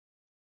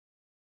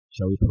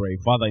Shall we pray?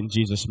 Father, in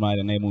Jesus'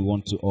 mighty name, we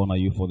want to honor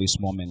you for this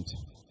moment.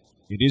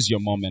 It is your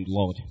moment,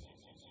 Lord.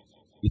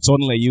 It's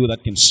only you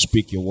that can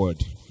speak your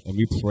word. And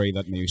we pray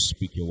that may you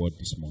speak your word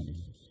this morning.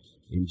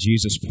 In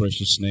Jesus'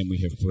 precious name we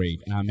have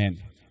prayed. Amen.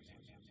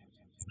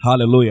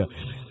 Hallelujah.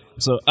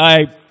 So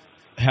I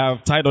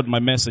have titled my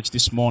message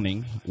this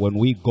morning, When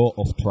We Go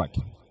Off Track.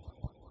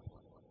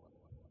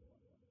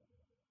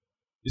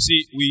 You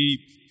see,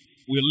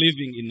 we're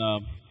living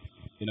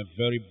in a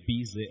very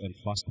busy and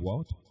fast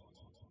world,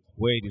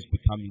 where it is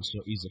becoming so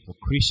easy for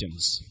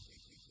Christians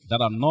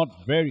that are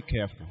not very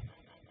careful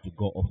to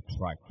go off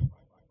track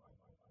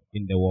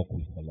in their walk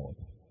with the Lord.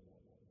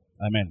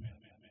 Amen.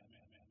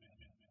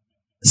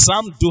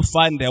 Some do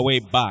find their way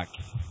back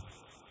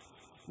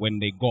when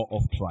they go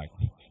off track,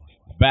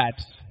 but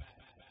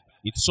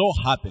it so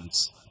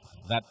happens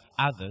that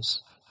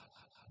others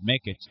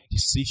make a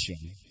decision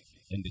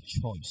and a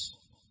choice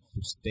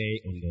to stay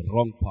on the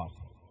wrong path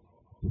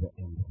to the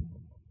end of the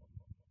day.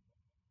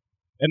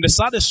 And the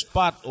saddest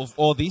part of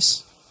all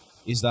this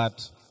is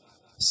that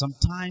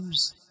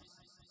sometimes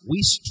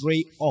we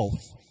stray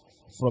off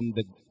from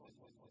the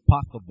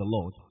path of the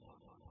Lord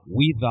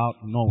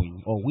without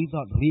knowing or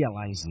without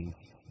realizing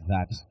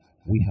that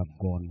we have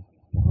gone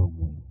the wrong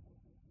way.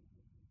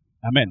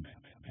 Amen.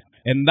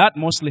 And that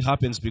mostly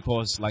happens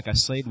because, like I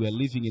said, we're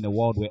living in a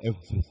world where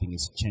everything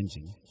is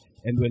changing.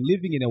 And we're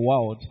living in a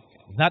world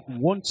that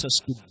wants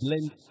us to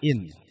blend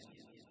in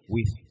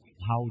with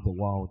how the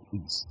world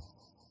is.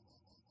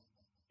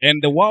 And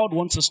the world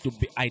wants us to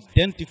be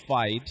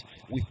identified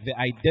with the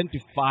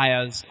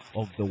identifiers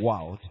of the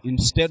world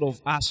instead of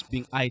us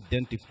being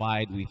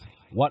identified with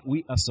what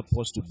we are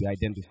supposed to be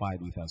identified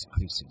with as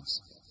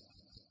Christians.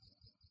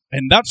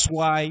 And that's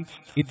why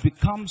it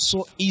becomes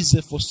so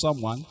easy for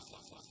someone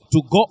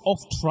to go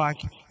off track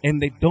and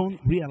they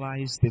don't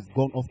realize they've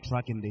gone off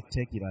track and they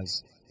take it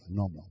as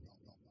normal.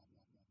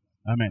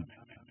 Amen.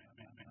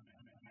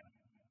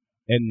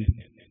 And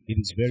it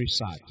is very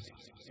sad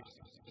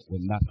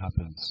when that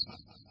happens.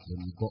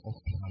 When you go off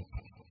track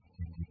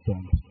and you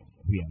don't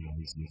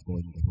realize you're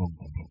going the wrong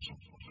direction.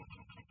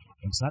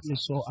 And sadly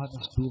so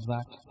others do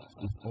that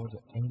with all the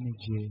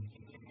energy,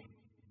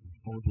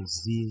 with all the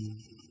zeal.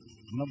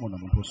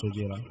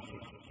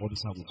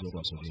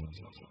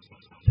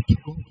 They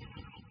keep going.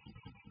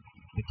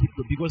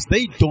 Because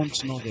they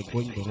don't know they're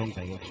going the wrong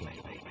direction.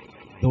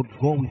 They'll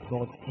go with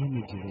all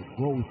energy. They'll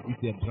go with, if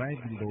they're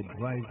driving, they'll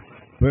drive,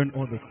 burn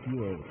all the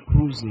fuel,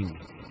 cruising,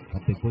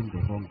 but they're going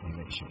the wrong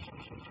direction.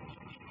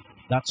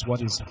 That's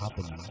what is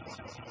happening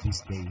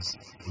these days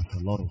with a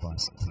lot of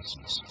us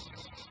Christians.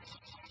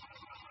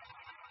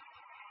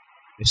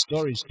 A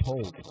story is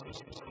told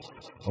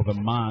of a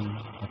man,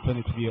 a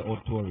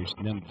 23-year-old tourist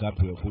named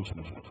Gabriel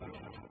Bushman,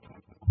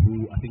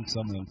 who I think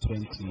somewhere in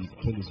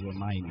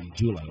 2009 in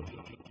July,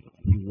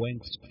 he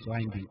went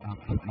climbing up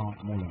Mount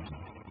Mulanje.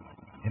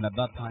 And at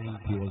that time,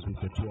 he was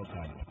with a tour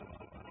guide.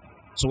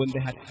 So when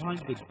they had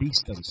climbed the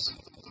distance,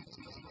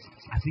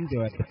 I think they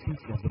were at the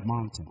peak of the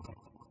mountain.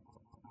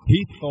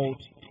 He thought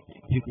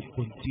he could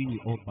continue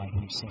all by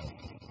himself.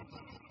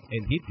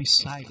 And he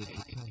decided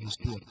to tell his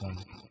tour guide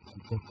to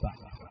go back.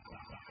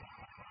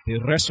 They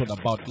wrestled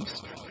about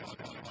this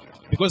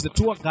because the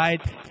tour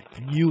guide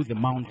knew the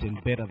mountain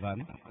better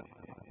than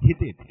he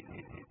did.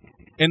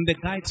 And the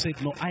guide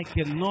said, no, I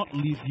cannot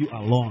leave you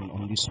alone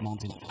on this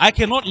mountain. I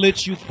cannot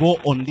let you go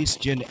on this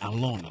journey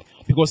alone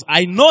because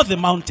I know the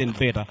mountain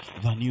better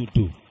than you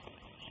do.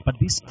 But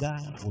this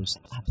guy was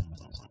adamant.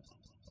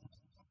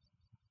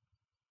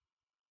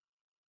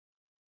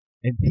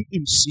 And he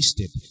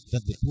insisted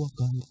that the tour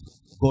guide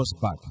goes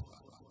back.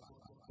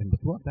 And the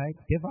tour guide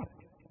gave up.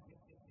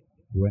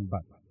 He went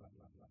back.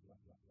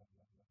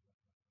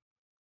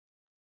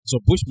 So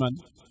Bushman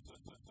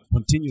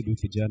continued with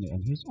the journey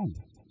on his own.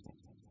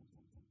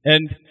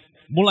 And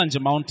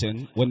Mulanje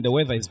Mountain, when the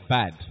weather is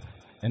bad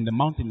and the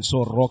mountain is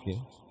so rocky,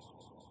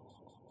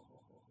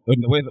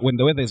 when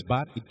the weather is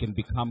bad, it can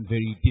become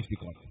very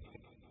difficult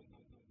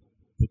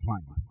to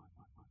climb.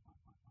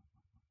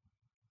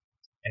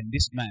 And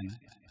this man,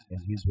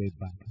 on his way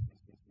back,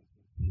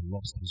 he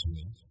lost his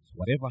way.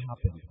 Whatever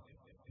happened,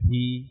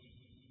 he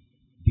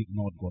did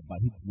not go back.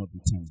 He did not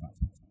return back.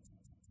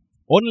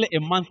 Only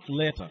a month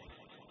later,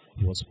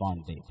 he was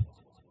found dead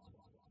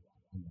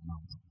in the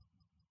mountain.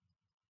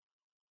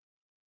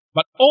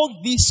 But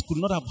all this could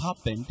not have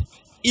happened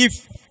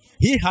if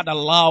he had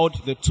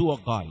allowed the tour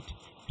guide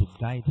to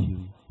guide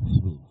him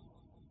through.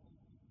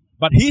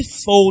 But he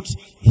thought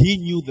he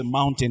knew the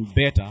mountain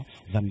better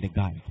than the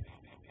guide.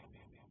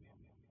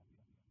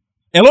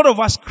 A lot of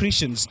us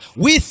Christians,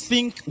 we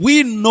think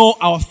we know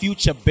our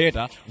future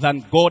better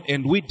than God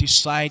and we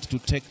decide to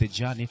take the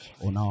journey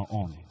on our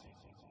own.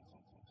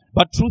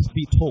 But truth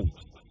be told,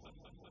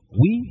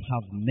 we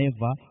have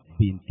never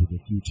been to the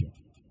future.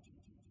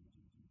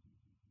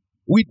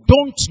 We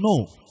don't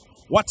know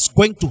what's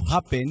going to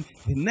happen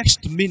the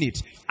next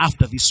minute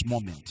after this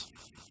moment.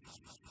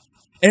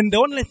 And the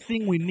only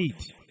thing we need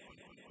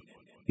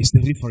is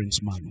the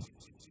reference manual.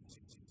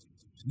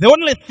 The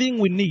only thing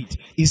we need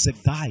is a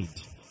guide.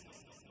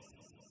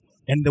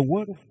 And the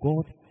Word of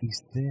God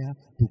is there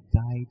to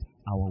guide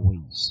our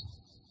ways.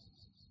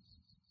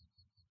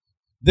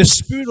 The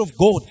Spirit of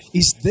God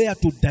is there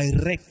to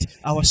direct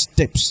our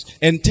steps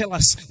and tell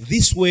us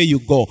this way you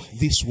go,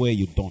 this way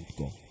you don't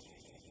go.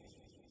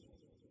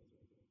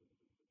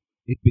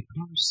 It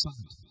becomes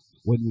sad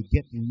when we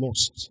get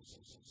lost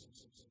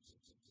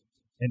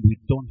and we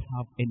don't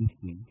have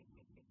anything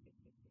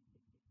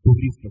to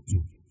refer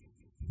to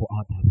for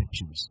our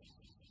directions.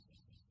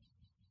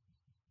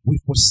 We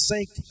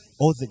forsake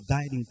all the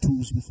guiding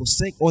tools, we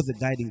forsake all the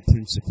guiding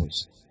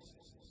principles,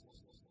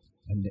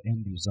 and the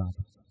end result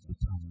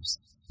becomes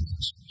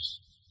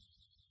disastrous.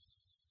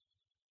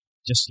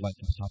 Just like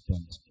it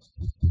happened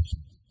with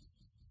Joshua.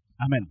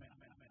 Amen.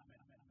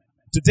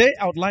 Today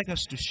I would like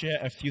us to share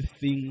a few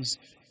things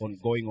on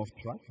going off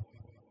track.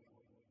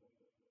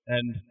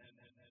 And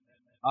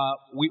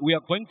we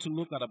are going to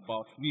look at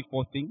about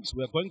 3-4 things.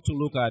 We are going to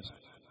look at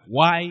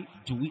why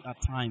do we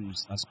at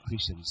times as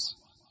Christians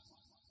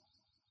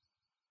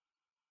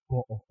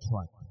go off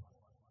track.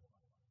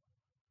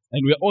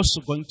 And we are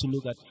also going to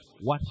look at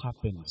what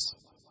happens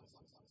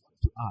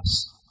to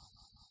us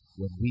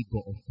when we go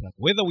off track.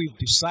 Whether we've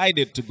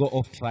decided to go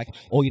off track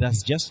or it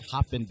has just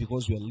happened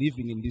because we are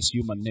living in this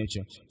human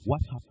nature, what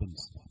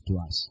happens to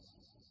us?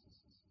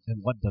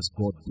 And what does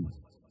God do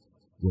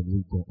when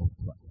we go off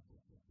track?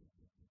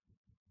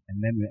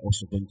 And then we're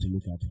also going to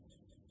look at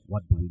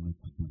what do we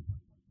need to do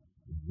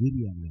when we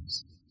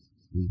realize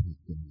we have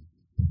gone off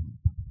track.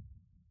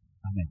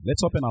 Amen.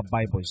 Let's open our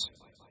Bibles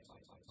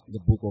in the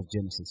book of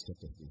Genesis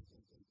chapter 3.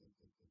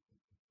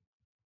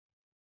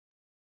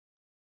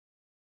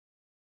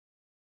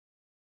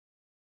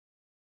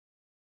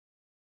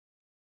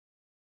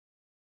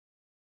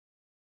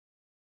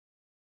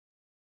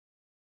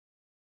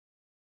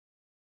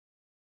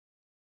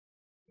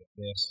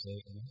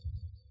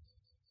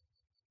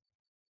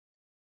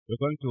 We're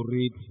going to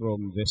read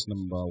from verse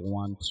number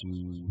 1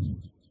 to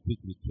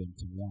quickly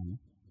 21.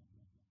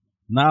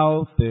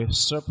 Now the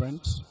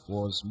serpent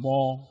was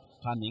more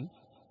cunning,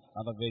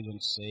 other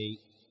versions say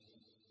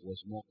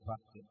was more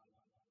crafty,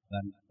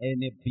 than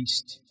any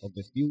beast of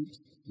the field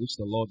which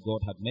the Lord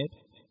God had made.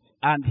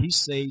 And he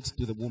said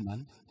to the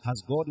woman,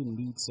 Has God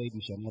indeed said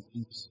you shall not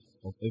eat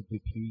of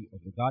every tree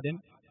of the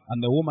garden?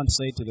 And the woman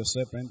said to the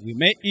serpent, We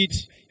may eat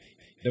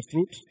the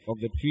fruit of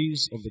the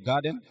trees of the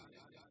garden,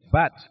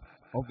 but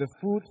of the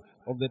fruit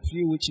of the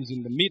tree which is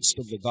in the midst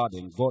of the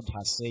garden, God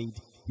has said,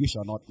 You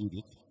shall not eat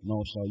it,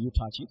 nor shall you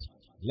touch it,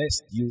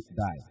 lest you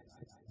die.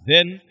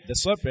 Then the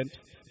serpent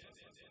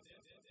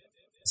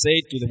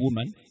said to the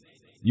woman,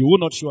 You will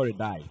not surely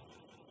die,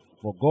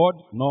 for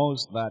God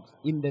knows that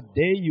in the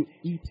day you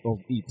eat of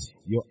it,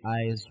 your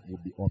eyes will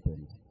be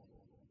opened,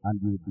 and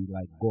you will be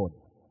like God,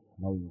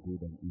 knowing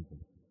good and evil.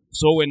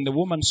 So when the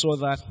woman saw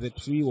that the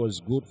tree was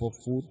good for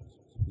food,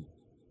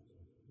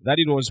 that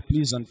it was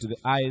pleasant to the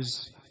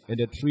eyes, and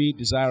a tree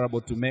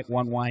desirable to make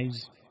one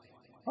wise.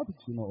 How did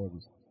she know all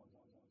this?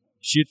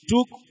 She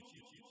took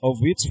of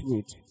its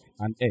fruit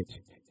and ate.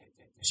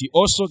 She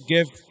also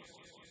gave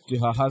to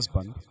her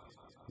husband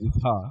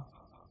with her,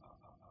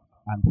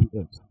 and he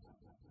ate.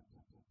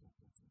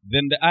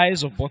 Then the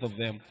eyes of both of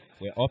them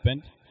were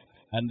opened,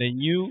 and they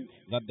knew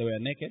that they were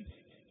naked,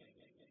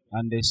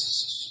 and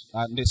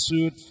they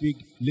sewed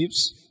fig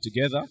leaves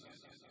together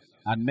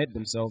and made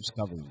themselves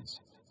coverings.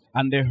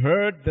 And they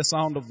heard the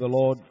sound of the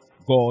Lord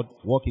God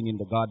walking in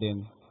the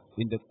garden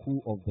in the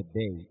cool of the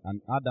day.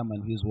 And Adam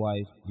and his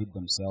wife hid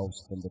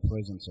themselves from the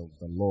presence of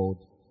the Lord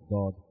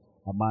God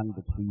among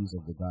the trees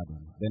of the garden.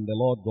 Then the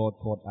Lord God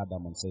called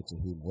Adam and said to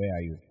him, Where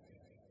are you?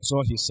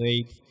 So he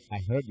said, I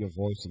heard your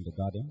voice in the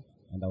garden,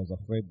 and I was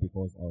afraid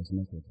because I was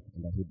naked,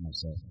 and I hid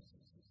myself.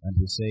 And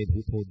he said,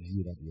 Who told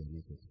you that you are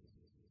naked?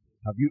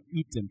 Have you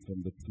eaten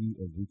from the tree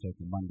of which I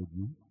commanded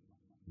you,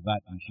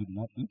 that you should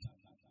not eat?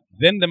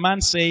 Then the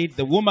man said,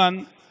 The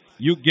woman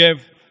you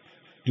gave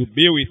to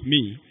be with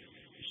me,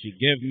 she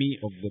gave me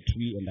of the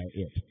tree, and I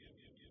ate.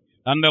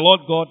 And the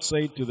Lord God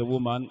said to the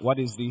woman, What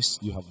is this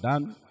you have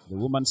done? The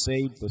woman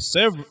said,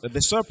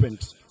 The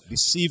serpent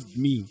deceived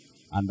me,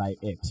 and I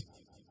ate.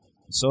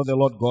 So the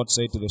Lord God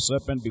said to the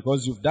serpent,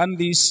 Because you've done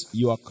this,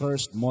 you are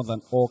cursed more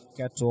than all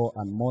cattle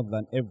and more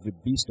than every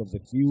beast of the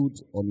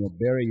field. On your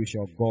belly you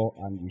shall go,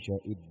 and you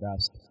shall eat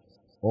dust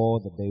all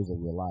the days of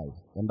your life.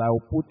 And I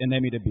will put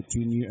enmity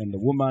between you and the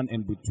woman,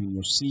 and between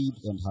your seed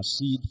and her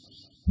seed.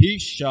 He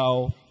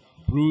shall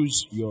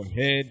bruise your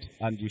head,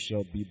 and you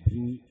shall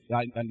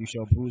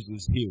bruise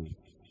his heel.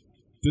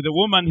 To the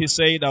woman he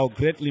said, I will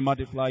greatly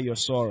multiply your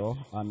sorrow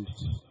and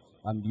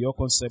your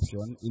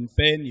conception. In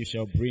pain you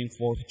shall bring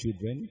forth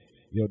children.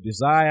 Your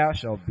desire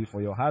shall be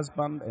for your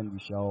husband, and he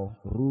shall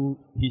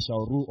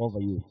rule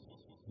over you.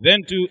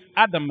 Then to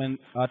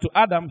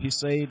Adam he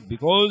said,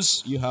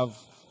 Because you have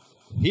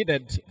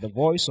heeded the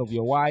voice of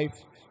your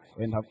wife,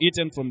 and have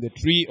eaten from the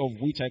tree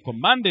of which I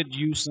commanded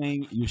you,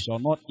 saying, You shall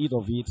not eat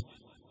of it.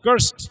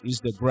 Cursed is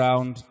the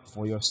ground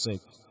for your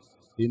sake.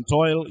 In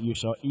toil you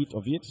shall eat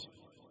of it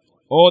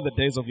all the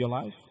days of your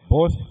life.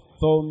 Both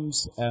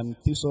thorns and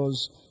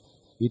thistles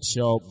it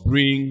shall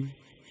bring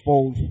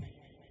forth,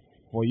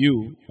 for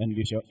you, and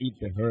you shall eat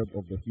the herb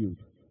of the field.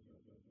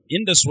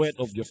 In the sweat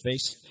of your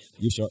face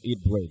you shall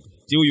eat bread,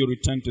 till you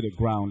return to the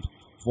ground.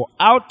 For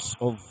out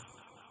of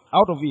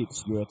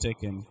it you are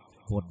taken,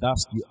 for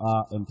dust you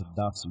are, and to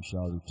dust you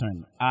shall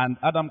return. And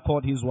Adam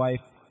called his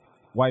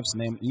wife's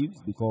name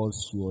Eve,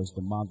 because she was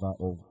the mother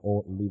of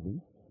all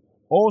living.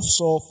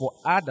 Also for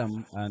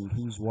Adam and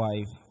his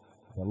wife,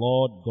 the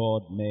Lord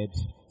God made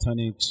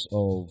tunics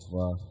of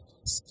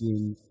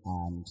skin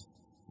and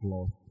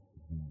clothed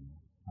them.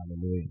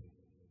 Hallelujah.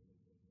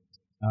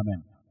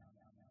 Amen.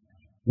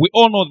 We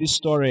all know this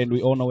story, and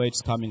we all know where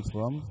it's coming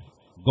from.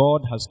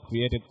 God has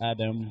created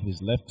Adam.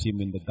 He's left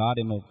him in the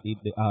Garden of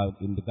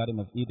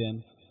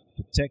Eden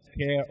to take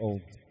care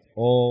of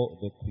all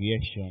the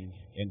creation,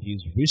 and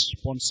he's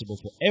responsible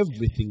for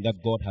everything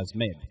that God has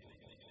made.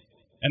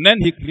 And then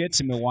he creates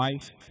him a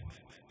wife,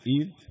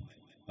 Eve,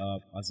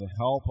 as a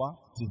helper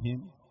to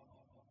him.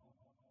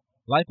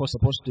 Life was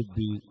supposed to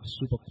be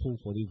super cool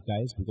for these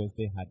guys because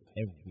they had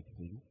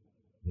everything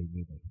they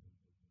needed.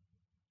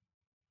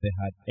 They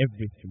had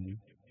everything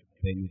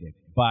they needed.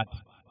 But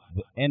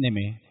the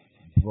enemy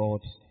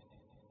brought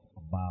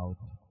about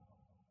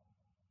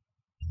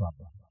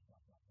trouble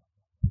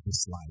to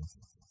this life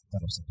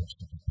that was supposed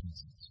to be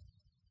pleasant.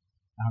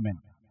 Amen.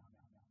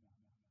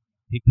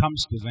 He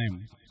comes to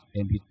them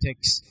and he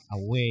takes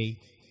away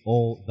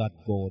all that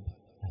God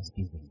has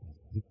given them.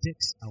 He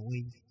takes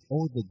away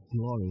all the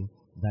glory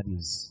that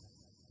is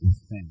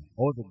with them,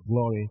 all the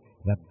glory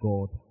that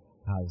God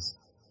has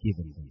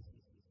given them.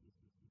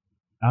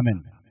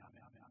 Amen.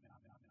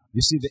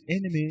 You see, the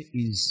enemy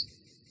is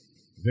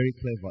very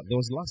clever. There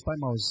was last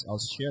time I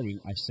was sharing,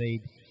 I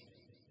said,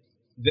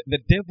 the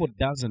devil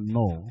doesn't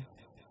know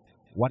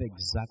what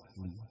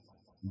exactly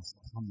is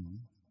coming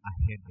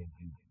ahead of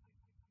him.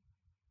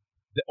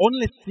 The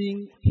only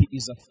thing he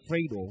is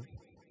afraid of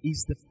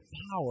is the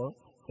power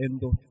and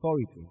the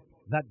authority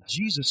that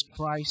Jesus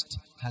Christ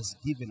has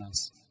given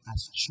us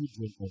as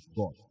children of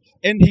God.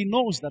 And he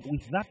knows that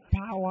with that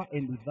power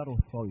and with that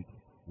authority,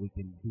 we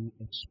can do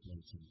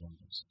exploits and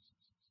wonders.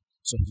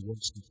 So he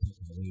wants to take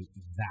away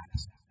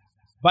that.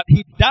 But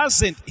he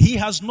doesn't, he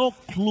has no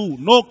clue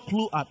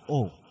at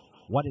all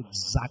what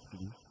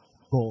exactly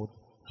God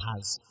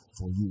has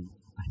for you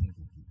ahead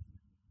of you.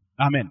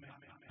 Amen.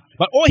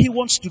 But all he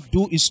wants to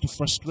do is to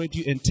frustrate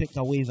you and take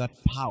away that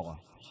power.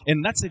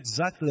 And that's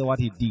exactly what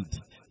he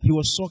did. He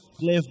was so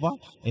clever,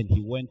 and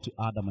he went to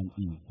Adam and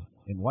Eve.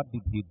 And what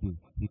did he do?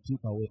 He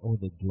took away all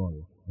the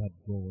glory that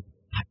God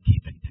had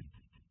given them.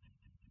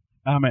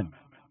 Amen.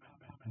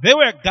 They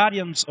were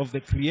guardians of the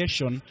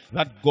creation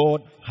that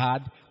God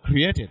had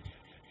created.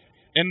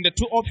 And the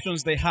two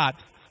options they had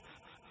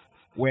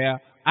were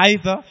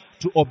either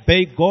to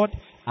obey God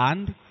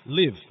and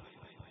live,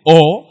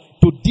 or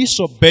to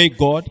disobey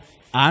God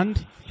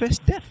and face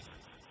death.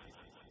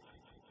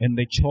 And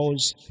they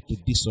chose to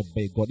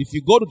disobey God. If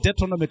you go to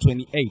Deuteronomy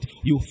 28,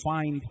 you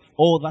find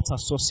all that's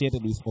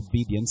associated with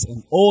obedience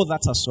and all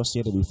that's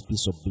associated with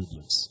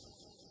disobedience.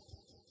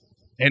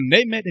 And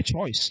they made a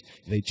choice.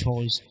 They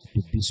chose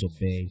to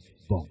disobey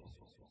God.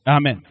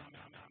 Amen.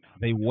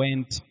 They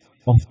went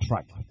off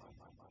track.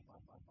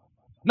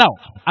 Now,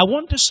 I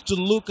want us to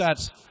look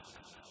at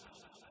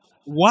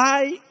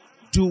why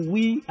do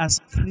we as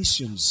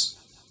Christians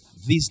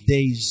these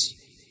days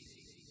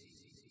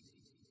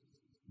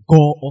go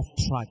off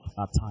track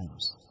at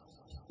times,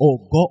 or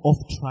go off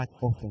track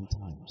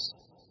oftentimes.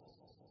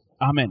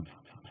 Amen.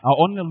 I'll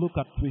only look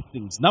at three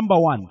things. Number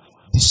one,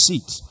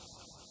 deceit.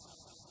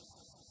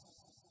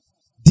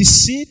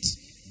 Deceit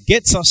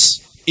gets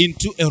us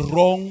into a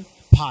wrong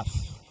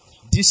path.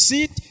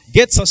 Deceit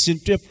gets us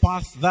into a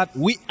path that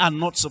we are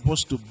not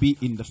supposed to be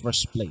in the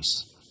first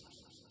place.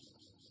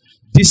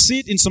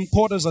 Deceit in some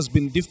quarters has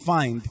been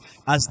defined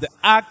as the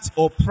act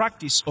or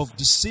practice of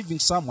deceiving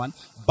someone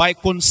by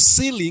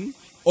concealing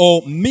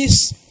or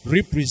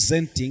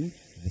misrepresenting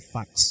the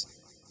facts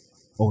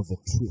or the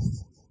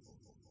truth.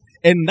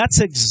 And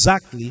that's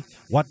exactly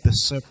what the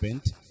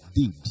serpent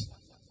did.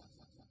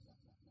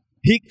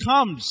 He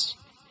comes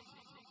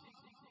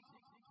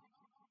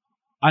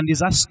and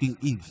is asking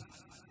Eve,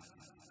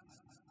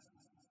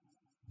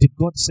 did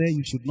God say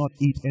you should not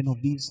eat any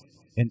of these?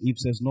 And Eve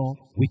says, no,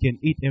 we can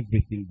eat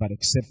everything but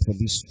except for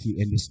this tree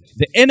and this.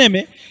 The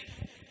enemy,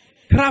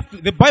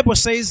 crafty, the Bible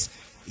says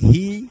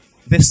the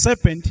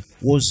serpent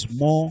was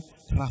more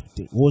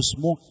crafty, was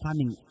more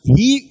cunning.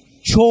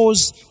 He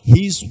chose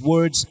his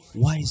words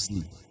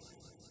wisely.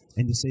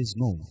 And he says,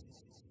 no,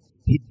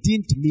 he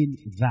didn't mean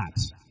that.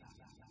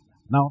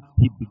 Now,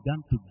 he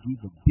began to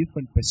give a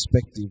different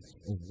perspective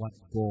of what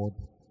God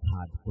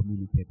had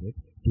communicated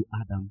to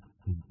Adam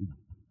and Eve.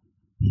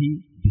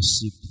 He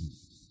deceived him.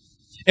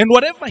 And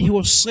whatever he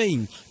was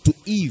saying to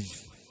Eve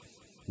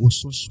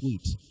was so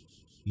sweet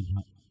in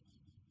her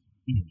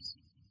ears.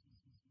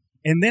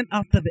 And then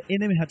after the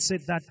enemy had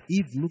said that,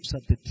 Eve looks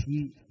at the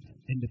tree,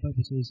 and the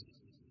Bible says,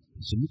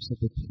 she looks at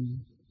the tree,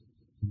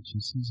 and she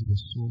sees it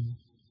was so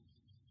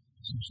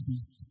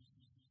sweet,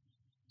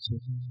 so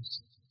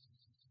nice.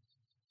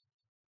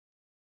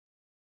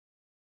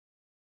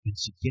 And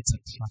she gets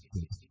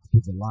attracted to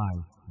the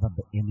lie that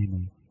the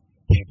enemy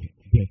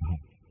gave her.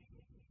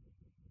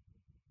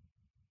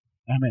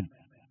 Amen.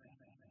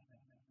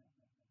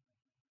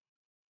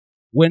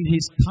 When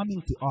he's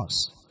coming to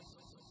us,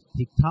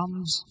 he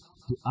comes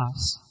to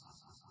us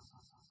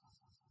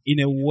in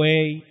a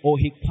way, or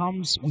he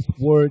comes with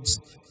words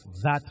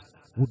that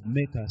would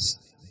make us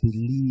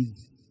believe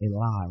a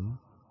lie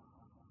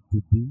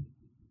to be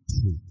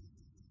true.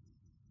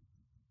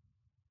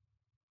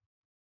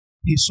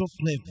 He's so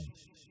clever.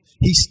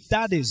 He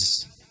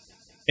studies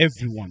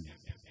everyone.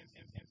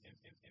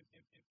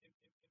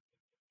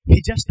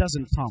 He just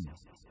doesn't come.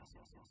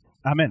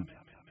 Amen.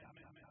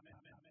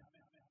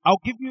 I'll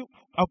give you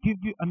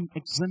an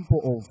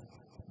example of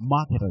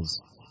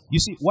marketers. You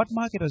see, what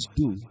marketers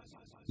do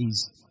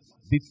is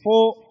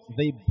before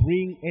they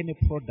bring any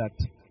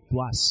product to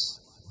us,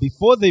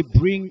 before they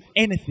bring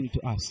anything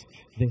to us,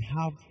 they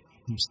have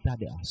to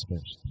study us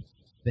first.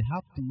 They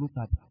have to look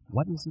at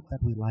what is it that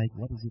we like,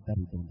 what is it that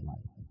we don't like.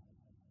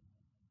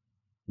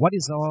 What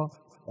is our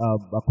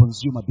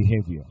consumer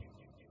behavior?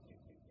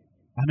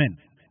 Amen.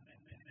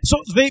 So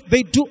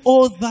they do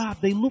all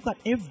that. They look at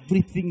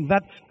everything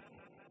that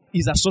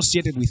is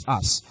associated with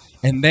us.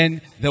 And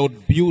then they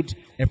would build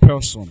a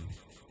person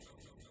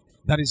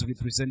that is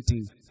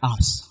representing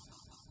us.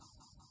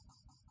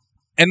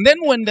 And then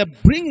when they're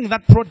bringing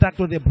that product,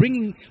 or they're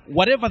bringing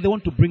whatever they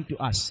want to bring to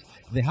us,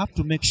 they have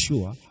to make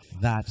sure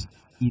that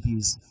it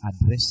is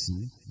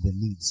addressing the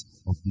needs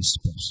of this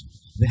person.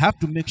 They have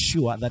to make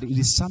sure that it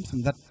is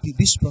something that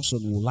this person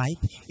will like.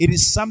 It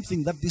is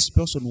something that this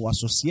person will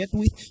associate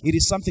with. It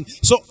is something.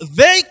 So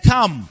they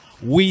come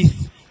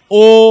with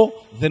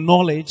all the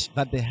knowledge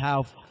that they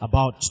have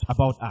about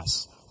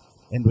us.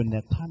 And when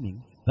they're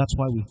coming, that's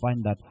why we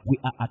find that we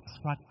are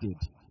attracted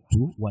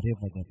to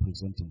whatever they're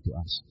presenting to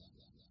us.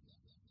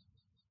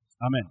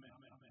 Amen.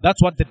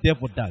 That's what the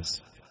devil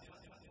does.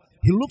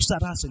 He looks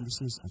at us and he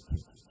says,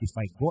 okay, if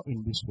I go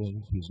in this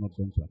way, he's not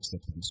going to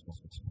accept this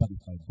offer. But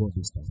if I go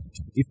this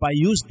direction, if I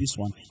use this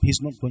one, he's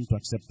not going to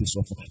accept this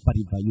offer. But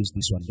if I use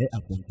this one, they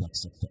are going to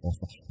accept the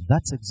offer.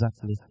 That's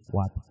exactly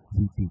what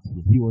he did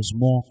here. He was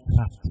more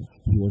crafty.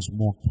 He was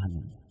more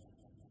cunning.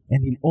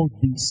 And in all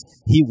this,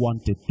 he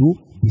wanted to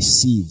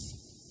deceive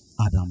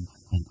Adam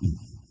and Eve.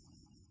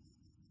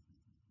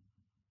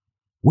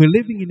 We're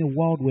living in a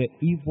world where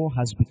evil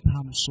has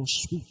become so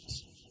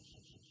sweet.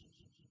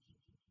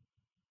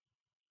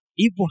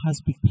 Evil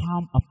has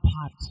become a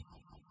part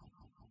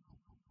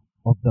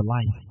of the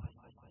life.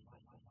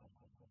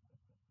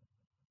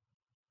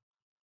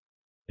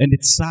 And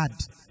it's sad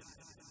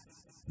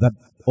that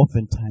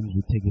oftentimes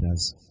we take it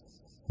as,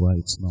 well,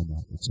 it's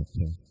normal, it's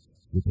okay,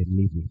 we can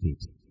live with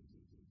it.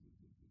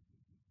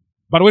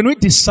 But when we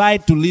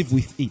decide to live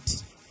with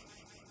it,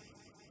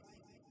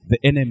 the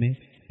enemy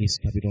is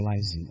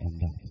capitalizing on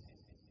that.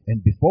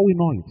 And before we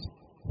know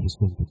it, he's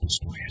going to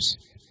destroy us.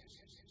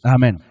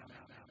 Amen.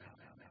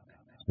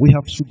 We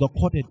have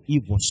sugar-coated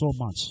evil so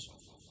much.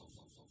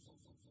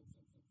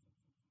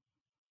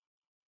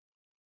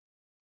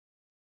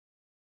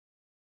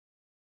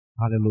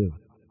 Hallelujah.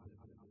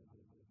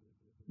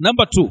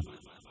 Number 2,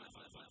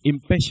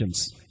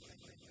 impatience.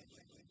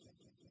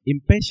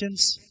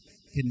 Impatience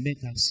can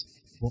make us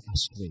go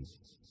astray.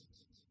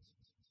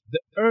 The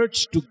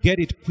urge to get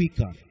it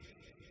quicker.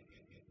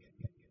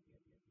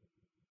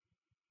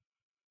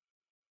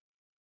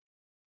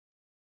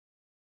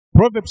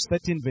 Proverbs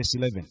 13 verse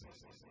 11.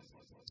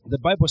 The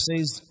Bible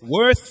says,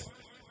 worth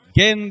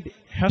gained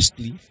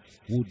hastily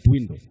will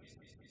dwindle,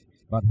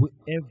 but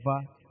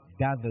whoever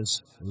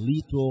gathers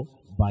little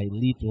by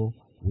little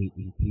will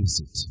increase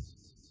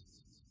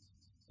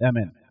it.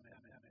 Amen.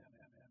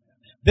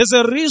 There's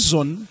a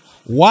reason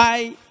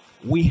why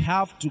we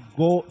have to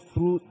go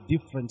through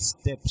different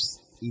steps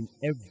in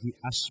every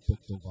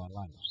aspect of our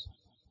lives.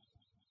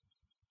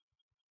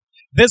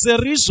 There's a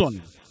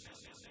reason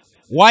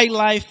why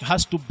life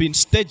has to be in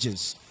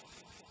stages.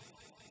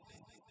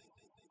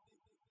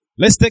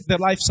 Let's take the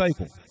life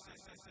cycle.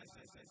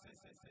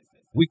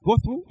 We go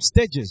through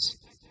stages.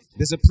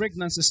 There's a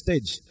pregnancy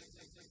stage.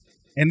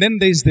 And then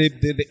there's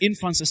the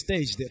infancy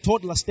stage, the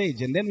toddler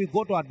stage. And then we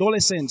go to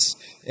adolescence.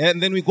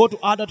 And then we go to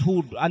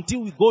adulthood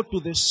until we go to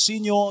the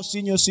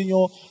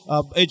senior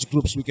age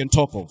groups we can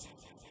talk of.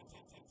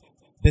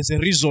 There's a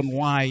reason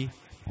why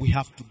we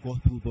have to go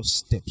through those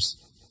steps.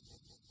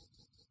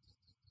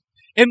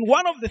 And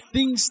one of the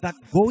things that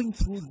going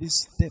through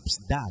these steps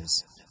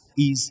does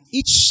is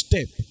each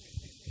step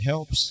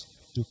helps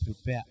to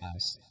prepare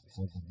us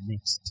for the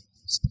next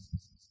step.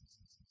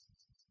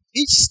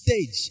 Each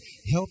stage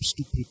helps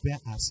to prepare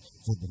us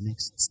for the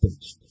next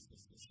stage.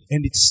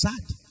 And it's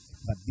sad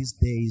that these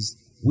days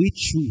we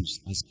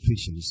choose as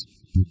Christians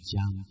to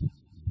jump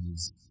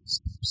these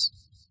steps.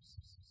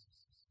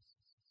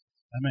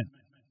 Amen.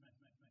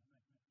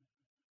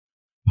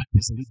 But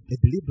there's a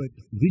deliberate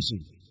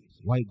reason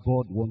why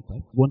God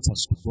wants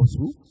us to go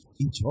through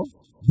each of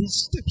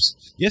these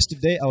steps.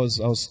 Yesterday I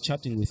was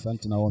chatting with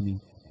Auntie Naomi,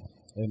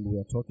 and we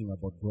were talking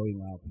about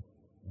growing up.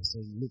 I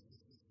said, look,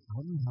 I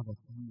only have a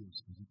few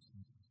years to reach.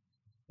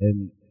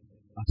 And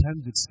at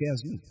times it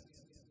scares me.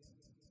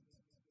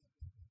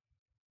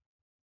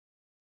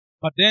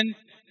 But then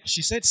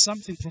she said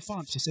something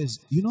profound. She says,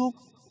 you know,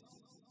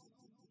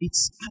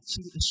 it's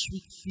actually a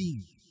sweet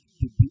thing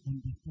to be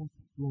on the fourth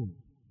floor.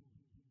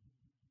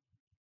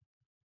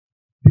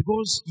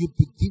 Because you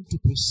begin to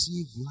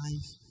perceive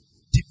life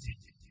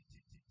differently.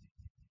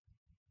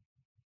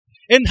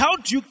 And how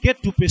do you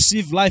get to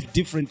perceive life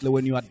differently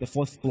when you're at the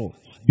fourth floor?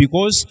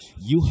 Because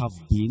you have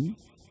been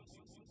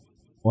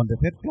on the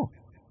third floor.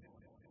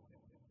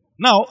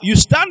 Now, you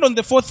stand on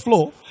the fourth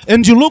floor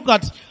and you look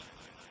at,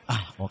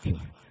 okay,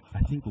 I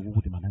think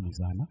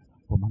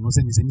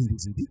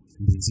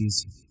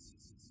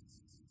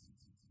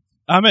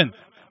Amen.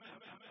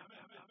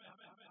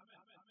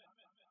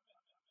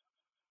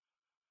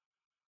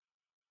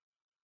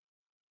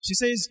 She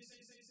says,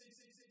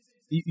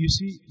 you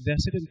see, there are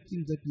certain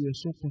things that you are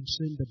so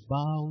concerned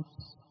about,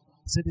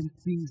 certain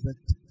things that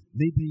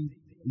maybe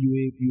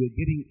you were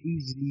getting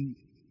easily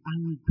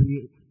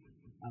angry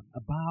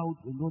about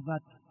and all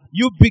that.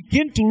 You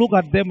begin to look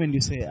at them and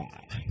you say,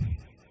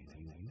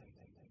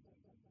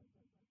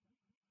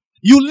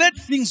 you let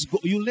things go.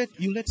 You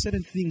let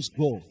certain things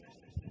go.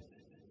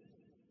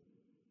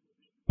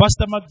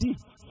 Pastor McD,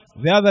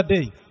 the other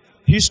day,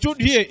 he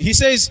stood here. He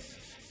says,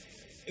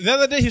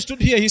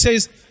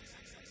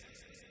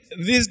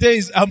 these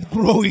days I'm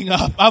growing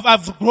up.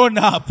 I've grown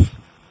up.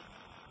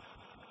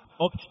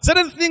 Okay.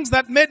 Certain things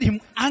that made him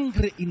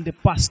angry in the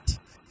past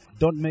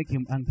don't make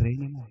him angry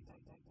anymore.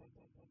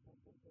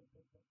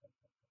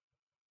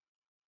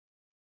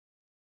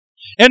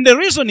 And the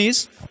reason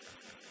is,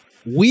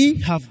 we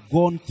have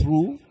gone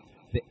through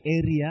the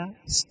area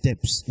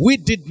steps. We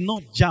did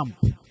not jump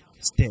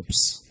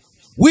steps.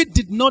 We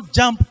did not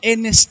jump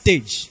any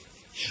stage.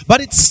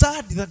 But it's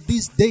sad that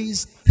these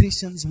days,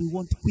 Christians, we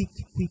want quick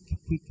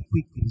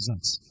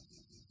results.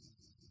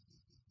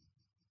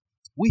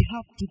 We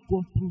have to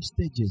go through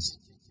stages.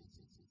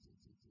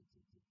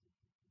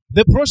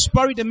 The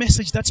prosperity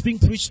message that's being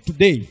preached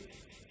today,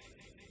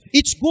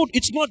 it's good,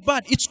 it's not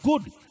bad, it's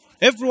good.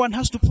 Everyone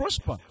has to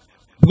prosper.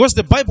 Because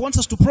the Bible wants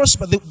us to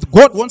prosper.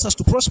 God wants us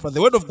to prosper.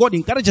 The Word of God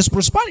encourages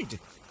prosperity.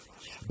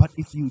 But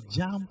if you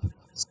jump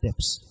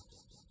steps,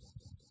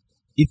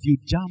 if you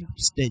jump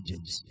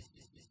stages,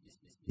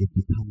 it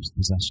becomes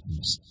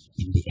disastrous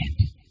in the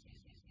end.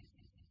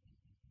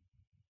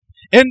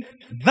 And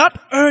that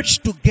urge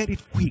to get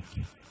it quick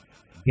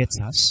gets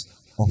us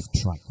off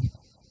track.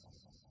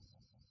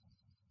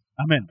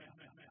 Amen.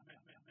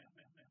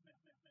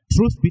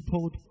 Truth be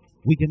told,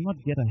 we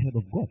cannot get ahead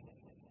of God.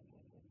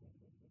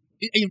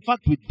 In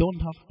fact, we don't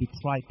have to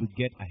try to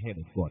get ahead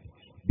of God,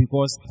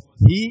 because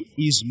He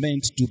is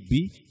meant to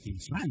be in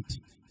front,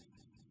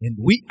 and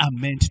we are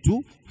meant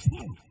to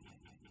follow.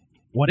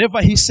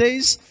 Whatever He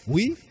says,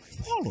 we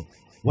follow.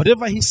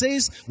 Whatever He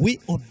says, we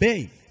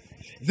obey.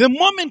 The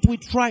moment we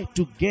try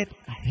to get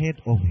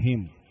ahead of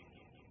Him,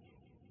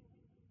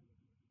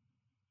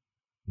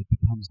 it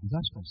becomes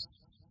disastrous.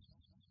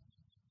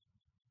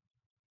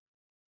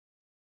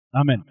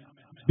 Amen.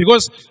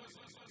 Because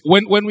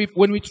when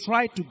we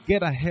try to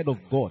get ahead of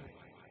God,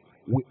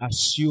 we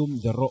assume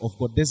the role of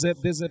God. There's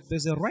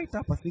a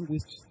write-up, I think,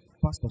 which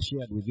Pastor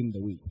shared within the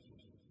week,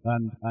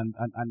 and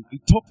he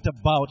talked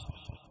about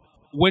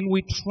when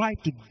we try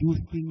to do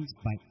things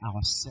by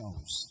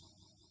ourselves.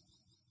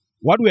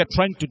 What we are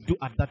trying to do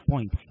at that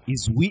point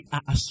is we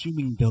are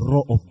assuming the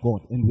role of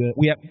God, and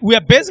we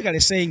are basically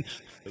saying,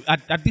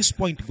 at this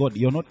point, God,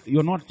 you're not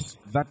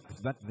that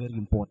very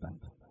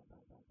important.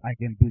 I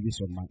can do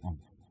this on my own.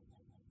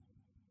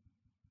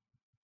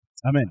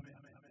 Amen.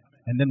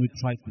 And then we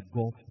try to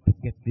go to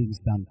get things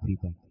done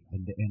quicker,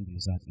 and the end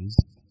result is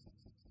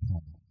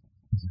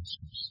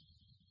disastrous.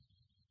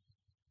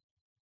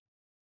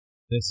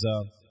 There's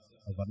a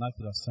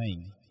vernacular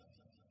saying.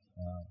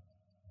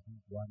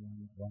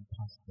 One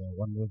pastor,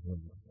 one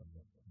reverend,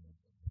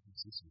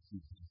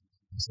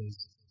 he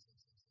says,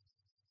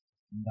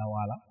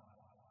 "Ndawala,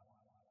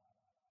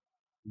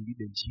 you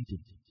didn't cheat it,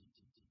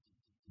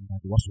 but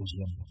what was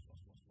wrong?"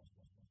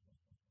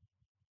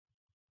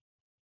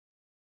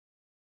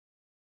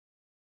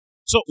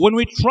 So when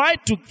we try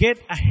to get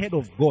ahead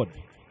of God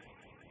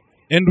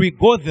and we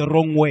go the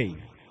wrong way,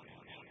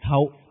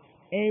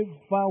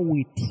 however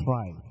we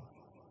try,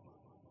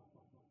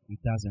 it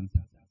doesn't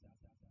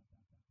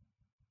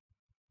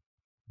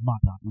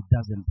matter.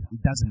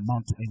 It doesn't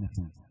amount to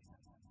anything.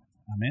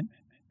 Amen.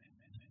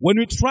 When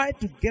we try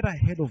to get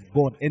ahead of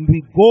God and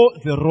we go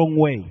the wrong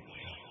way,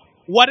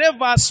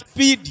 whatever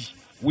speed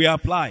we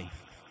apply,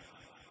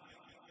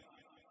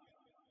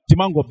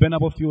 timango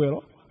benabo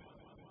fuel,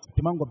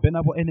 timango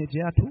benabo energy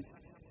atu.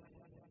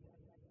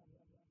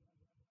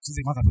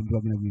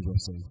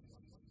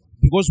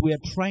 Because we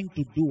are trying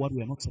to do what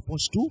we are not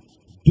supposed to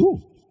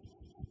do.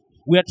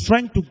 We are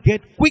trying to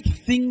get quick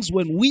things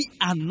when we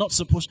are not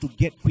supposed to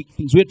get quick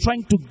things. We are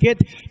trying to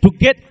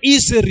get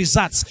easy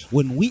results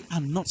when we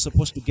are not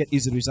supposed to get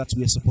easy results.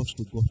 We are supposed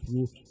to go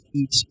through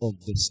each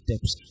of the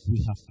steps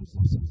we have to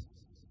go through.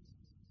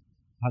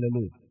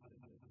 Hallelujah.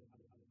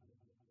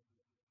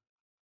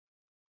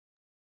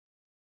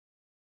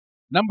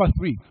 Number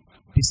 3,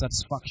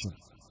 dissatisfaction.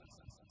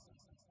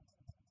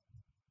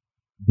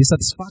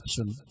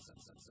 Dissatisfaction,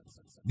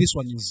 this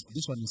one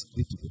is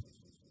critical.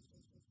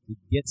 It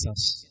gets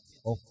us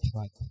off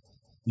track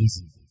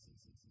easily.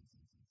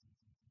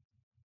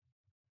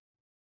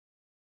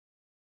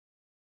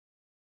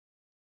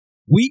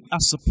 We are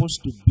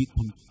supposed to be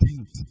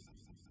content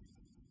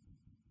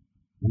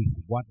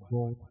with what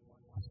God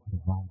has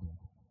provided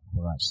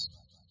for us.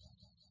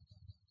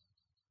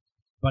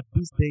 But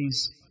these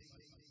days,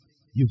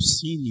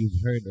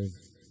 you've heard of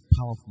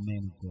powerful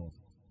men of God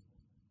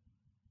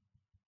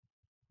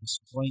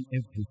destroying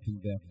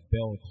everything they have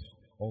built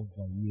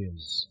over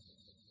years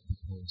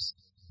because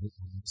they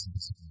are not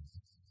satisfied.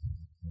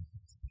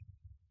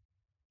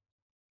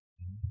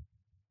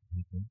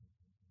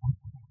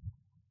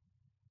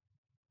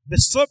 The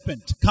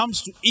serpent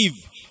comes to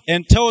Eve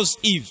and tells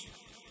Eve,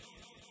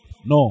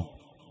 no,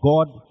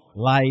 God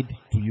lied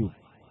to you.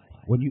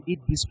 When you eat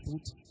this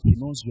fruit, He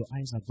knows your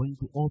eyes are going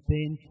to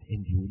open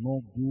and you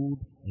know good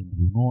and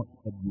you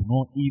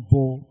know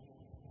evil.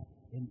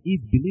 And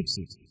Eve believes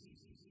it.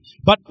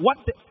 But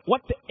what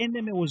the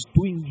enemy was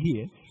doing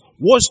here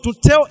was to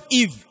tell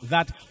Eve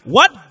that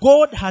what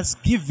God has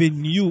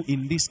given you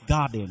in this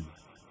garden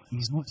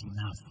is not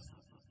enough.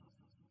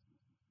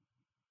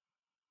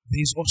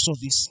 There is also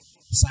this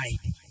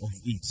side of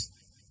it,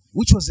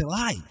 which was a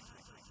lie.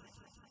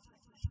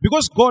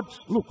 Because God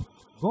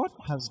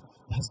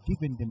has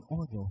given them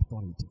all the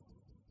authority.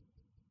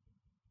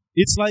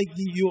 It's like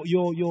you're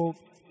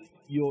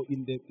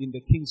in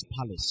the king's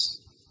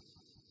palace,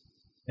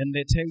 and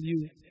they tell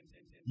you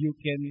you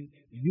can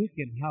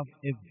have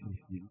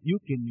everything, you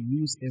can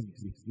use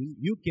everything,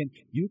 you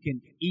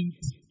can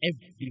eat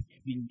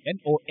everything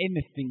or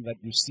anything that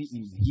you see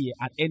in here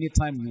at any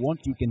time you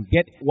want. You can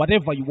get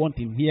whatever you want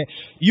in here.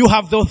 You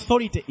have the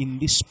authority in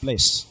this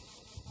place.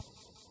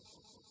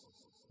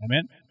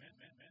 Amen.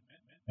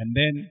 And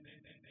then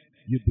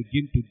you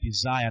begin to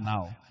desire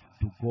now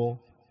to go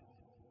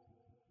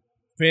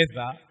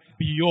further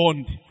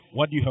beyond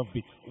what you have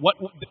been.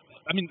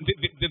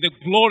 The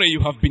glory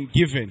you have been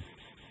given.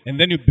 And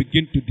then you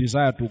begin to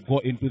desire to go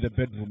into the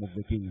bedroom of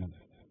the kingdom.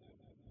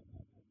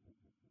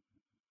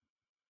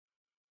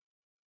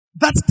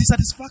 That's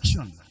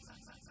dissatisfaction.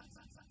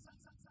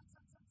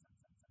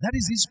 That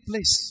is His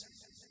place.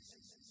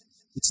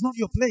 It's not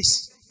your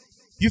place.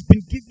 You've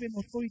been given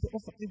authority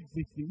over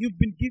everything. You've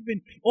been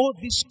given all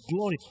this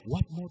glory.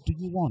 What more do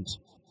you want?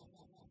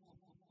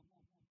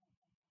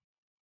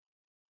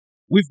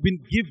 We've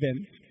been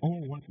given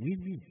all what we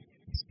need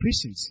as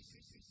Christians.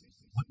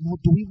 What more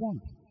do we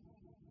want?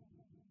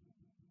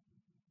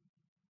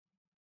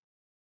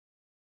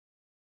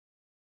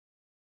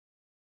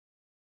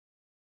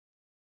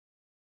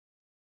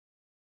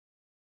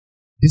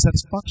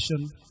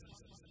 Dissatisfaction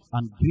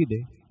and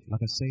greed,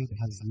 like I said,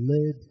 has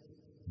led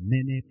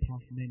many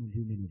powerful men and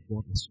women of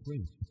God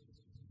astray.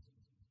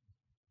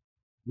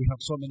 We have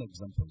so many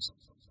examples.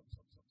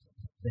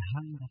 The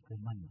hunger for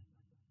money.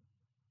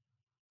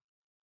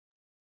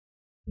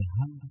 The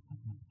hunger for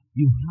money.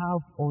 You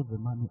have all the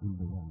money in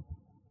the world.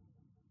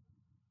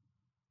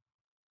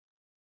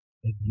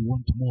 And you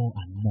want more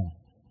and more.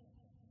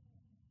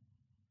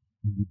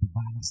 And you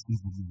devise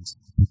evil means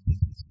to get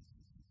it.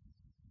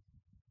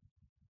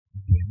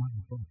 You're a man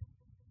of God.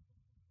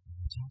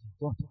 You're a child of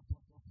God.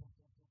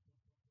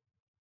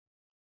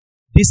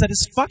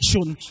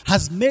 Dissatisfaction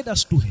has made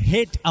us to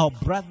hate our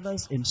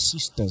brothers and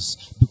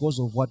sisters because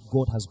of what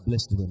God has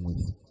blessed them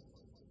with.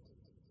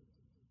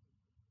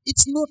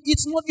 It's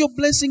not your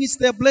blessing, it's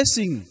their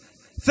blessing.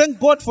 Thank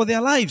God for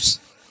their lives.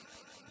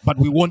 But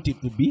we want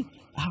it to be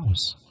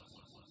ours.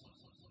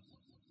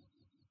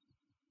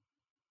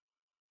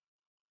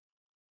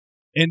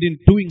 And in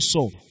doing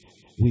so,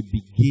 we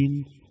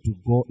begin to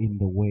go in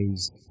the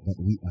ways that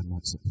we are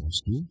not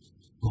supposed to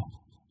go.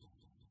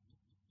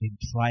 In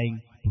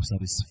trying to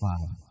satisfy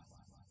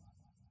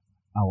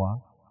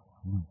our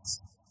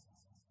needs.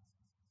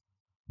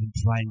 In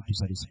trying to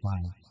satisfy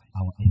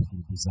our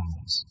earthly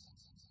desires.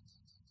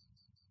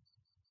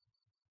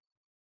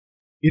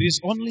 It is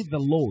only the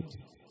Lord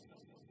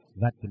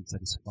that can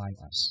satisfy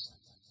us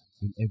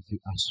in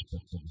every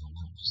aspect of our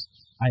lives.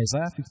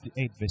 Isaiah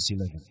 58 verse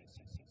 11.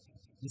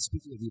 Let's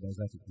quickly read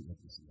Isaiah 58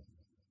 verse 11.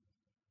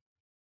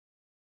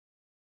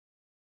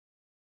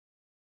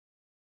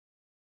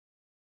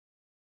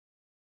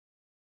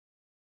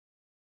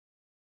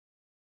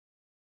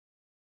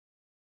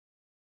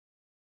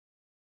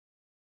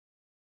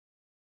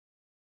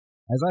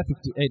 Isaiah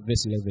 58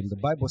 verse 11, the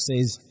Bible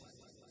says,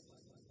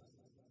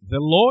 the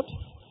Lord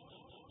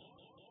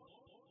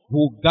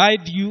will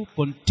guide you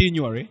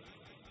continually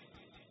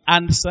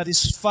and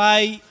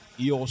satisfy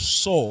your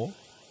soul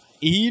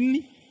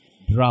in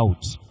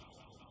drought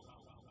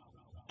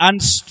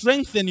and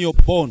strengthen your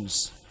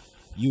bones.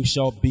 You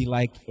shall be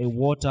like a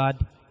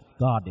watered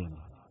garden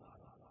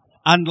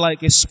and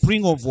like a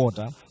spring of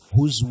water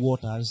whose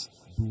waters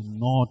do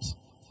not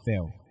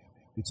fail.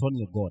 It's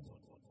only God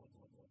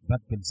that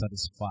can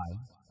satisfy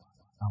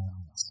our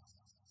needs.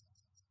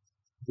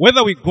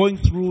 Whether we're going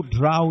through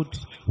drought,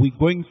 we're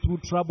going through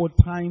troubled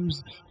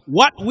times,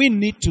 what we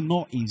need to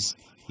know is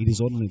it is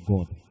only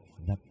God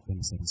that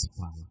can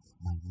satisfy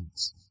my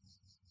needs.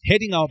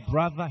 Hating our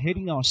brother,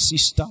 hating our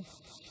sister,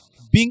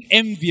 being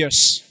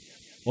envious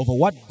over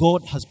what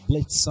God has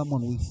blessed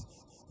someone with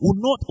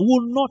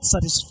will not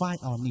satisfy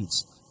our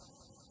needs.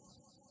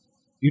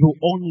 It will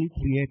only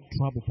create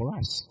trouble for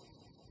us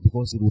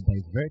because it will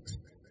divert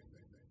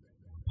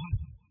our path.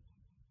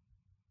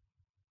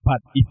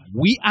 But if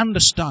we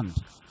understand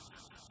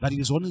that it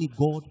is only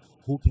God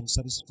who can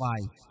satisfy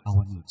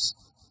our needs,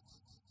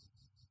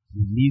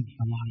 we live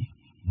a life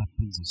that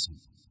pleases Him.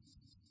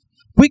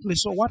 Quickly,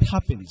 so what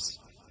happens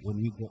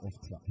when we go off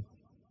track?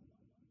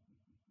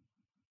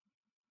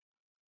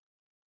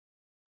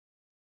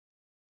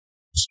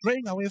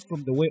 Straying away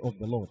from the way of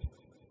the Lord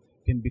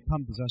can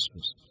become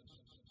disastrous.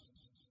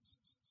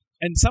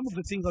 And some of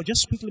the things, I'll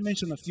just quickly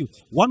mention a few.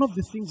 One of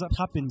the things that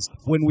happens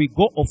when we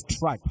go off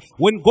track,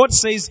 when God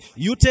says,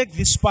 you take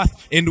this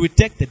path and we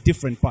take the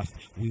different path,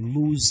 we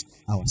lose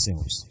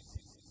ourselves.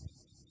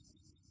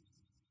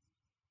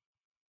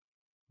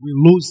 We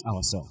lose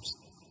ourselves.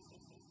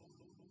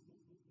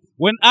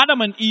 When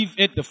Adam and Eve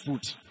ate the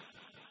fruit,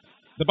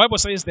 the Bible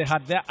says they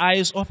had their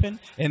eyes open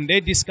and they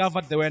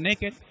discovered they were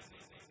naked,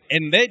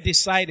 and they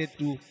decided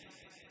to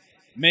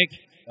make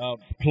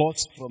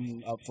clothes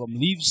from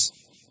leaves,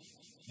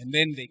 and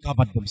then they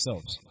covered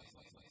themselves.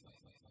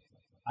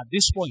 At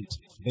this point,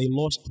 they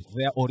lost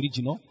their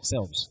original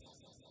selves.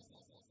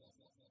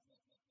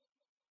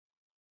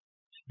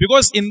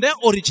 Because in their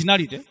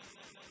originality,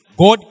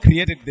 God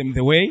created them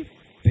the way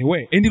they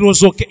were. And it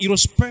was okay. It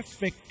was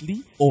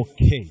perfectly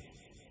okay.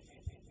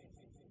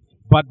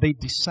 But they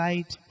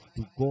decide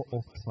to go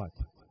off track.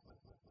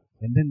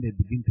 And then they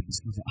begin to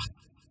discover,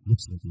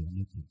 looks like we are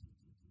naked.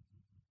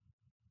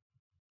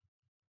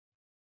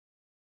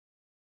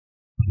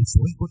 But it's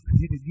the way God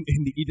created you,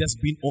 and it has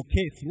been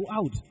okay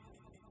throughout.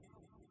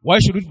 Why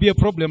should it be a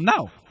problem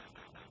now?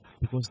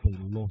 Because they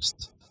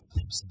lost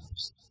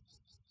themselves.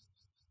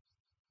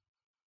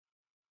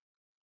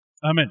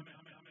 Amen.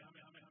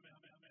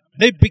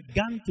 They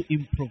began to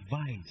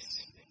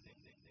improvise.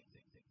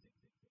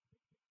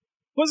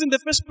 Because in the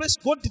first place,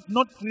 God did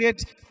not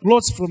create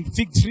clothes from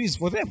fig trees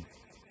for them.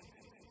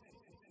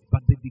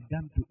 But they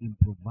began to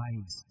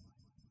improvise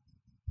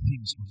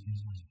things from their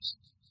lives.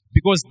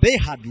 Because they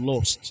had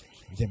lost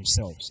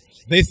themselves.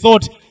 They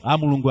thought,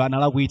 Mulungu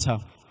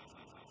analagwita.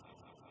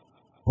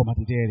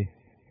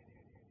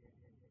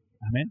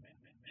 Amen.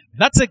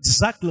 That's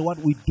exactly what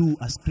we do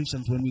as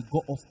Christians when we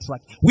go off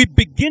track. We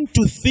begin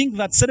to think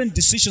that certain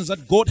decisions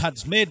that God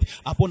has made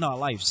upon our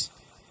lives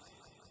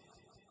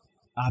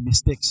are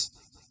mistakes.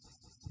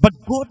 But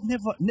God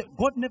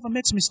never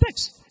makes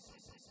mistakes.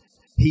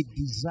 He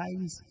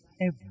designs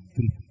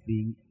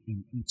everything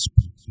in its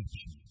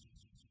perfection.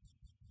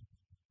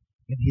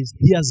 And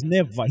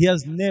he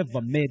has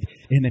never made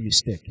any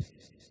mistake.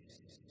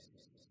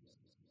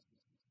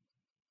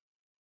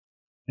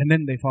 And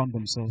then they found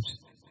themselves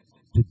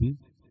to be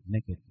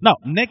naked. Now,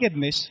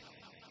 nakedness,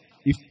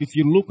 if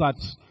you look at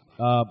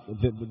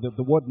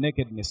the word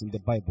nakedness in the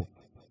Bible,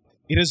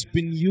 it has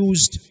been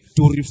used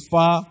to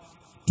refer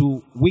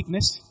to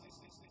weakness.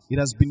 It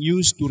has been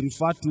used to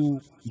refer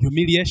to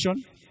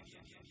humiliation.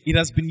 It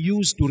has been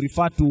used to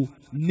refer to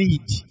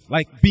need,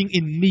 like being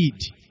in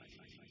need.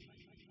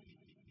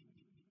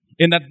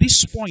 And at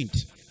this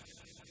point,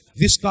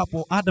 this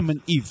couple, Adam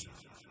and Eve,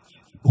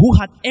 who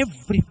had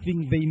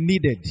everything they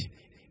needed,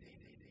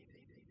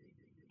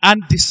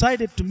 and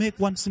decided to make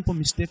one simple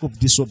mistake of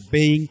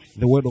disobeying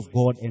the word of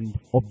God and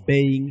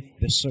obeying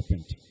the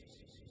serpent,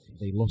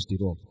 they lost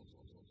it all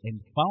and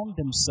found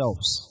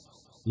themselves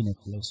in a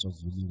place of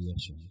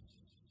humiliation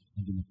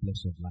and in a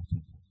place of laughter.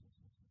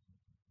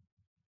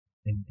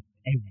 And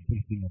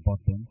everything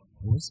about them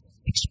was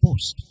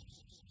exposed.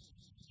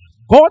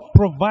 God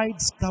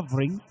provides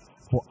covering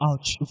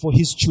for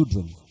His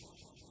children.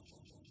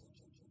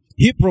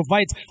 He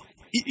provides.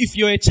 If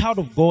you're a child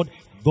of God,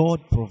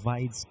 God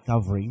provides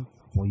covering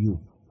for you.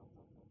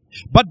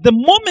 But the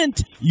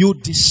moment you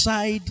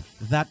decide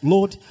that,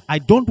 Lord, I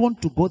don't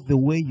want to go the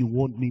way you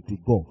want me to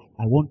go,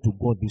 I want to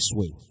go this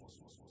way,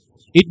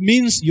 it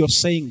means you're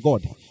saying,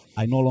 God,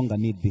 I no longer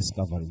need this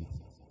covering.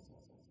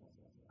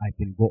 I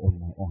can go on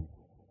my own.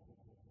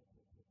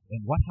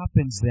 And what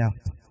happens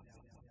thereafter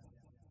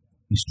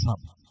is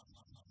trouble.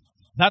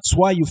 That's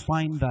why you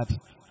find that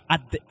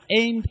at the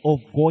end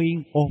of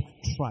going off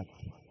track,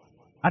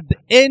 at the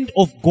end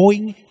of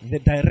going the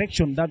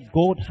direction that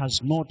God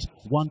has not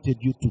wanted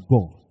you to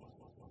go,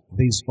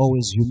 there's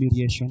always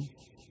humiliation.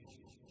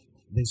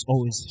 There's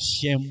always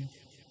shame.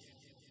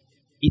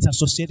 It's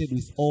associated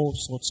with all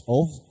sorts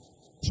of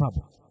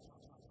trouble.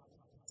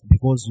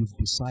 Because you've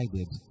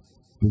decided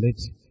to let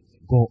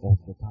go of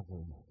the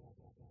covering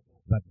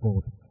that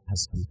God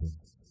has given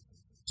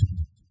to you.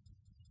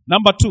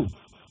 Number 2,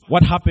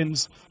 what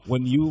happens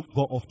when you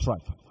go off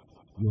track?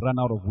 You run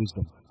out of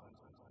wisdom.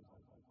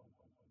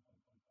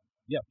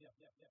 Yeah.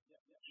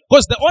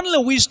 Because the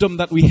only wisdom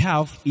that we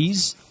have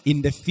is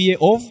in the fear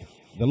of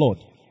the Lord.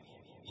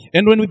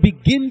 And when we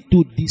begin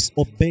to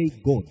disobey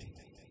God,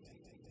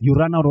 you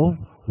run out of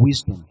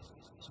wisdom.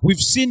 We've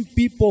seen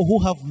people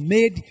who have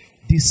made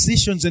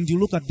decisions and you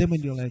look at them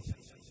and you're like,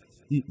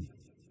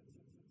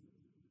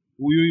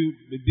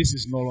 this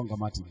is no longer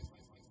Martin.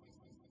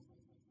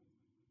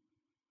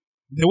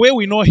 The way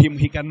we know him,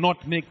 he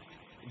cannot make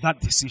that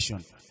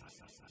decision.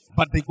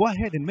 But they go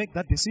ahead and make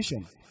that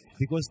decision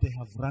because they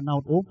have run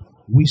out of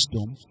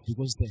wisdom,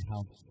 because they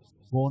have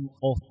gone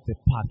off the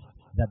path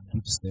that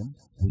gives them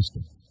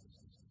wisdom.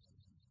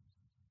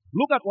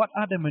 Look at what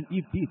Adam and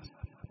Eve did.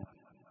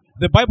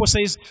 The Bible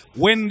says,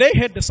 when they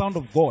heard the sound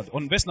of God,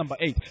 on verse number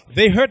 8,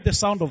 they heard the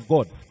sound of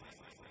God.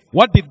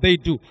 What did they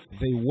do?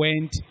 They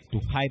went to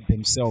hide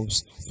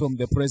themselves from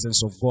the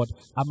presence of God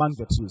among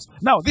the trees.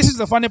 Now, this is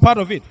the funny part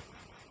of it.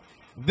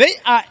 They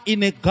are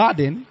in a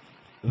garden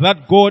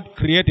that God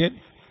created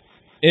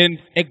and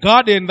a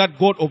garden that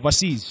God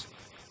oversees.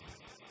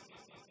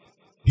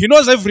 He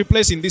knows every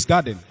place in this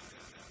garden.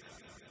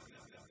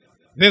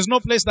 There's no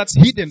place that's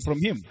hidden from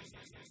him.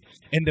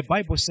 And the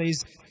Bible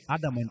says,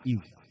 Adam and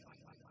Eve,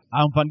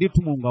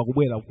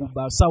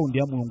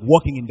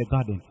 walking in the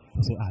garden.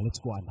 They say, let's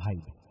go and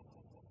hide.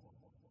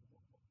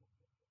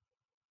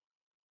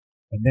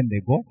 And then they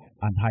go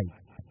and hide.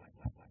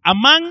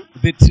 Among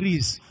the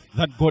trees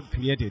that God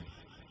created.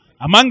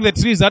 Among the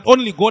trees that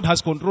only God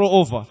has control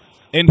over.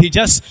 And he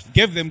just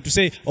gave them to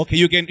say, okay,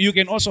 you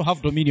can also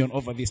have dominion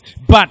over this.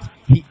 But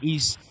he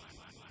is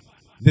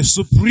the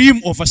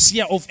supreme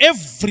overseer of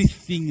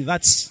everything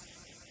that's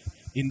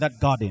in that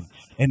garden.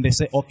 And they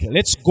say, okay,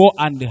 let's go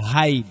and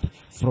hide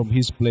from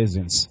his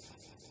presence.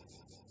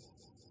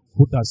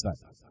 Who does that?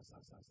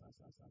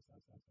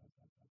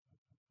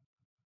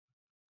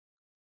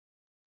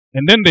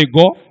 And then they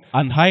go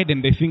and hide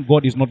and they think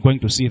God is not going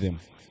to see them.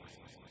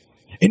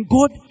 And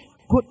God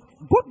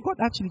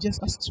actually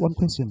just asks one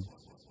question.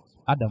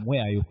 Adam,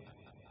 where are you?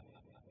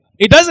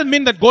 It doesn't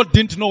mean that God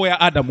didn't know where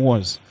Adam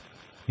was.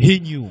 He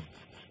knew.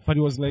 But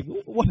he was like,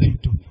 what are you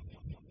doing?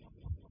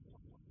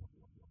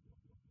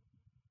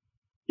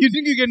 You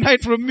think you can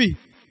hide from me?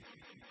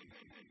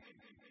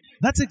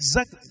 This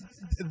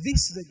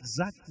is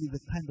exactly the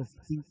kind of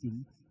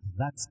thinking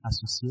that's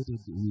associated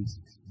with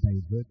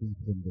diverting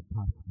from the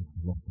path of the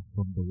Lord,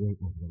 from the way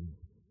of the Lord.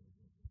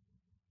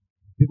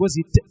 Because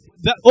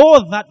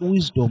all that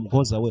wisdom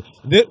goes away.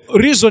 The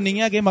reasoning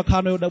you can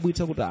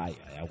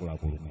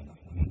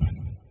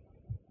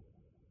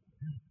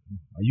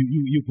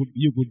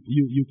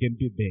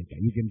do better.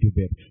 You can do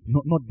better.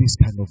 Not this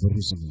kind of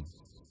reasoning.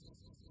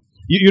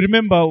 You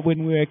remember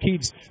when we were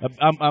kids,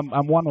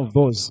 I'm one of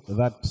those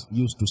that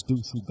used to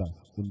steal sugar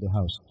in the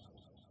house.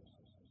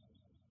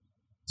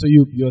 So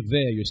you're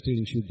there, you're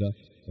stealing sugar,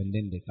 and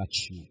then they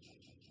catch you.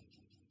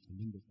 And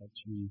then they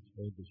catch you,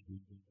 all the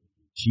sugar,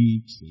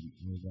 cheeks, and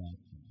all that.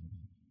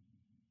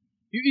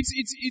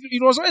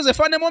 It was always a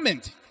funny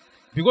moment.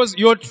 Because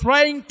you're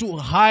trying to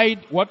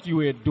hide what you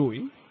were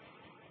doing,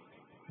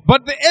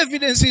 but the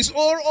evidence is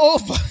all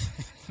over.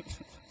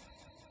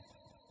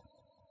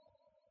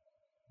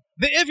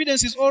 The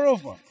evidence is all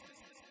over.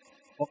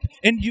 Okay.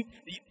 And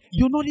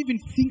you're not even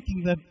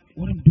thinking that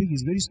what I'm doing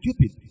is very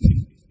stupid.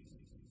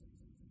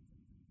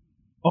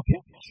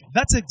 Okay?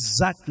 That's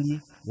exactly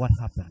what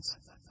happens.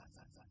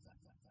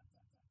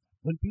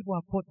 When people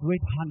are caught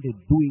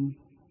red-handed doing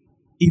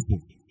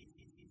evil,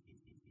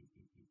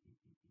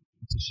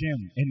 it's a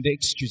shame. And the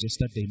excuses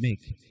that they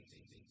make,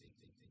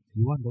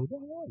 you wonder,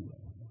 why?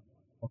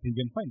 Okay, you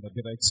can find that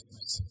there are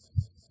excuses,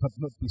 but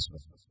not this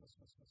one.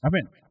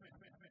 Amen.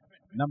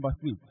 Number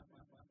 3.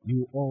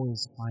 You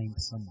always find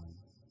someone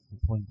to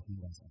point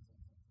fingers at.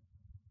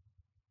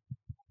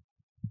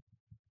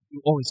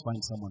 You always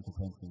find someone to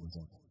point fingers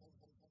at.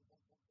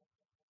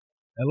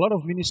 A lot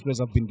of ministries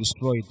have been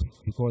destroyed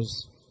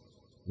because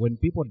when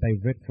people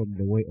divert from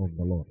the way of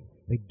the Lord,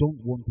 they don't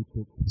want to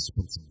take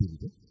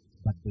responsibility,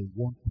 but they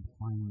want to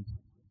find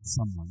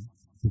someone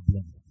to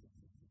blame.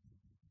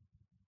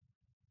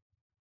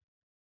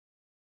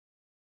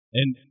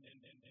 And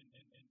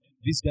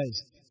these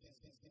guys,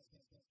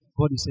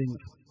 God is saying,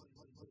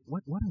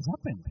 what has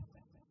happened?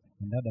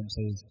 And Adam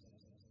says,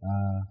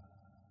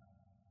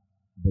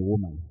 the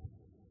woman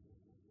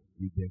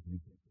you gave me.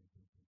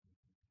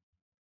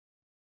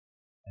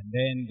 And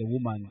then the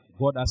woman,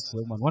 God asks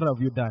the woman, what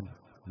have you done?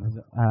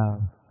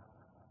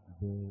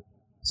 The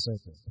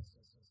serpent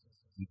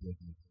you gave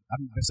me.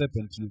 And the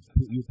serpent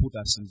you put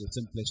us in the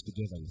same place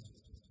together with.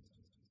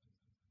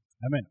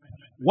 Amen.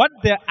 What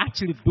they're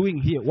actually doing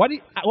here, what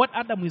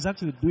Adam is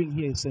actually doing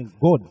here is saying,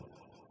 God,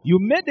 you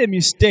made a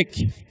mistake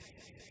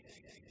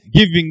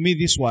giving me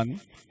this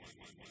one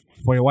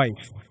for a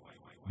wife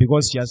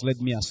because she has led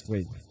me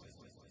astray.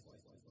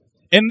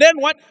 And then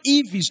what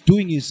Eve is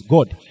doing is,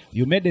 God,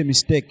 you made a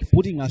mistake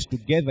putting us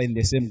together in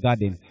the same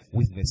garden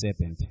with the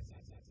serpent.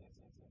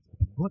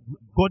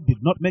 God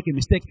did not make a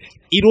mistake.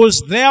 It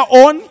was their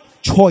own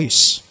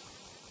choice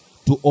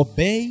to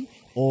obey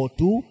or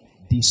to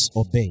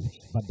disobey.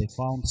 But they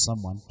found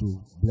someone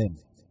to blame.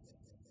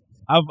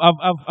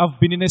 I've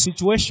been in a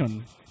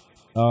situation.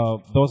 There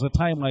was a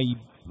time I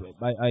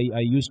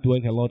used to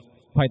work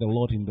quite a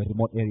lot in the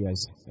remote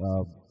areas.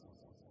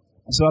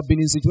 So I've been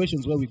in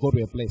situations where we go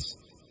to a place,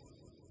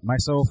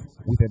 myself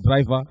with a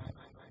driver,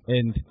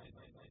 and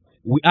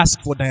we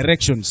ask for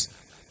directions.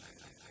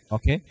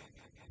 Okay?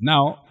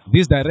 Now,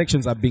 these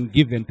directions are being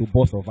given to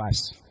both of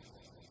us.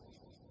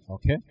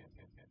 Okay?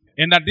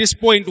 And at this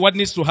point, what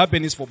needs to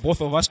happen is for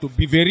both of us to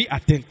be very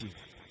attentive.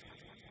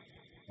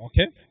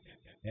 Okay?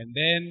 And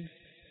then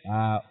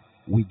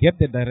we get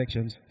the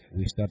directions,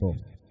 we start off.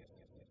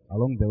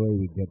 Along the way,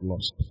 we get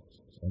lost.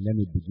 And then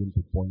we begin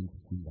to point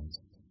fingers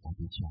at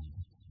each other.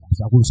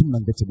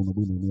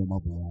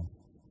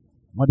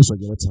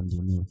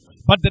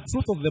 But the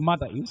truth of the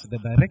matter is, the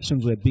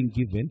directions were being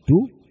given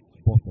to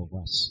both of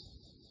us.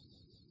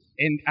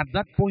 And at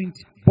that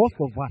point, both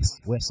of us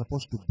were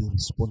supposed to be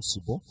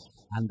responsible,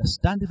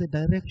 understand the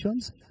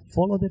directions,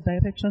 follow the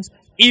directions.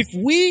 If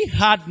we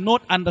had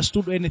not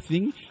understood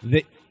anything,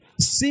 the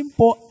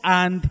simple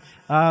and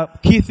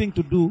key thing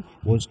to do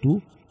was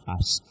to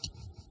ask.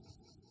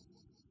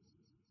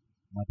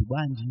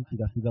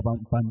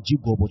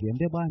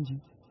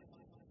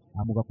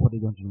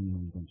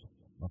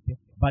 Okay?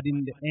 But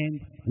in the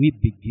end, we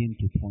begin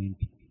to point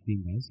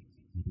fingers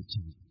at each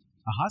other.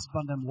 A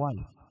husband and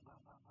wife,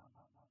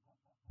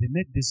 they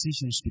make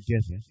decisions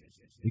together.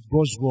 It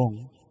goes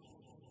wrong,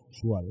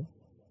 surely.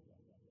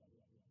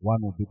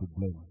 One will be to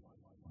blame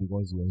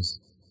because he was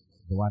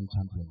the one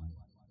championing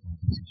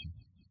the decision.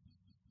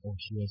 Or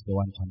she was the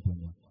one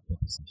championing the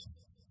decision.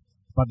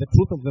 But the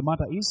truth of the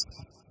matter is,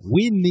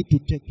 we need to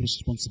take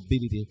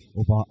responsibility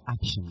of our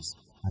actions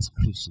as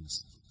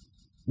Christians.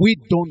 We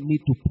don't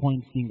need to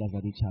point fingers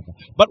at each other.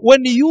 But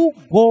when you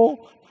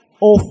go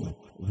off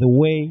the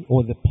way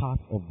or the path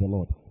of the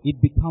Lord, it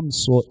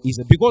becomes so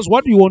easy. Because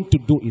what you want to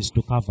do is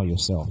to cover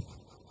yourself.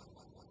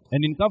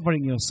 And in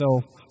covering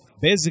yourself,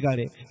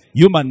 basically,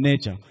 human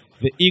nature,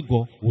 the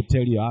ego will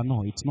tell you,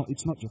 no, it's not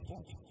your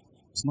fault.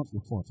 It's not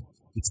your fault.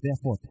 It's their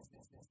fault.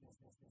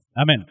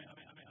 Amen.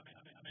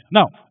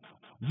 Now,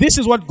 this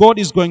is what God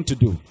is going to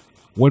do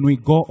when we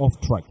go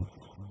off track.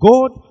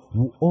 God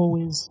will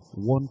always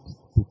want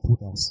to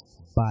put us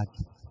back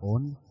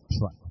on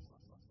track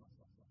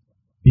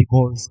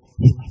because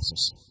He loves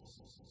us.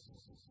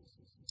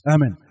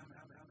 Amen.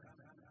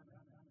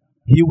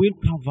 He will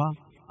cover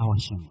our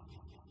shame.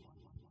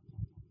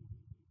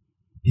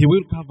 He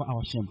will cover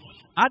our shame.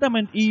 Adam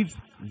and Eve,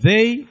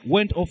 they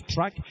went off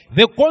track.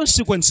 The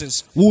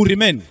consequences will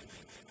remain.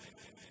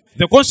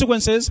 The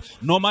consequences,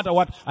 no matter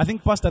what. I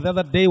think Pastor the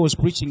other day was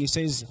preaching. He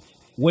says,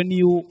 when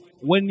you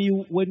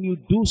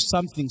do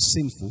something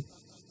sinful,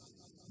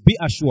 be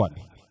assured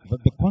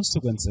that the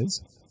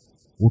consequences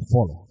will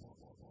follow.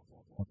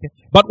 Okay?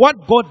 But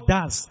what God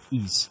does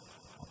is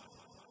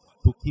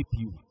to keep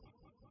you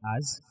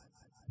as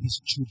His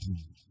children.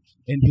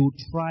 And He will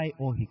try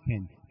all He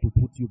can to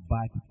put you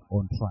back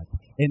on track.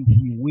 And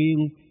He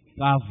will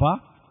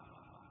cover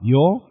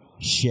your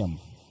shame.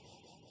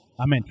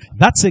 Amen.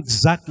 That's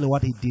exactly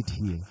what He did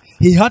here.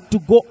 He had to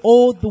go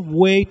all the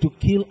way to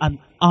kill an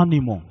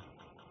animal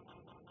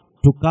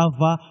to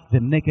cover the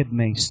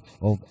nakedness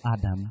of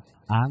Adam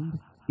and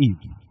Eve.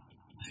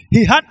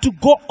 He had to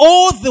go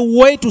all the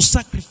way to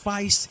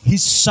sacrifice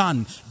His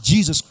Son,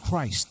 Jesus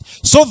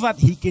Christ, so that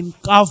He can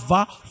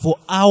cover for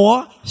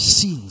our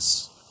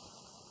sins.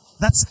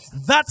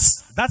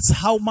 That's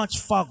how much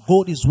far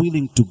God is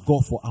willing to go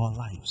for our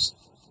lives.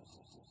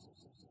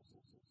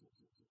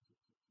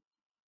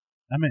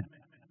 Amen.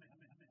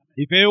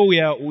 If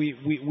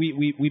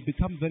we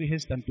become very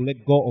hesitant to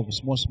let go of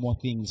small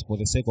things for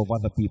the sake of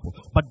other people.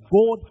 But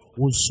God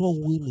was so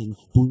willing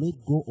to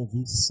let go of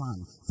His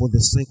Son for the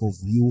sake of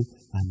you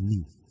and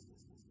me.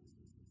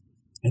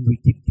 And we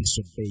keep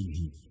disobeying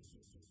Him.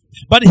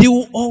 But He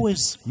will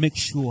always make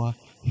sure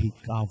He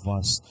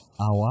covers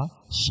our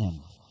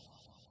shame.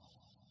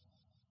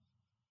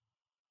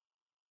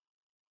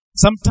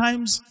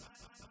 Sometimes,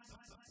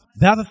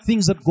 the other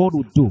things that God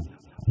would do,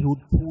 He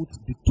would put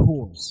the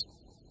toes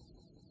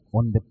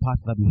on the path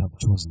that you have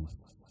chosen.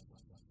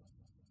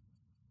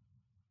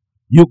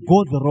 You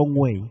go the wrong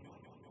way,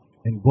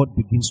 and God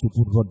begins to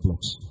put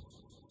roadblocks.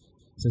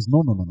 He says,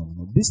 no.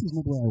 This is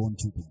not where I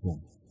want you to go.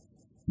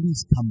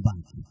 Please come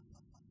back.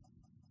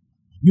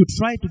 You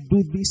try to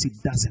do this,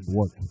 it doesn't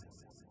work.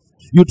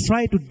 You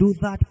try to do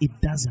that, it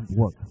doesn't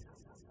work.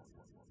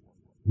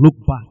 Look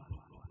back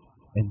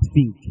and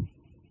think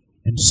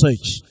and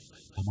search.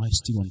 Am I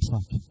still on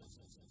track?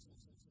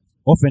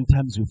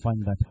 Oftentimes you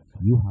find that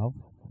you have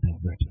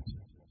diverted.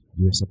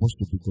 You were supposed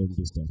to be going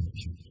this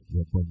direction.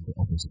 You are going the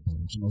opposite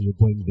direction, or you're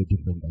going the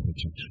different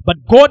direction.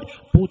 But God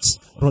puts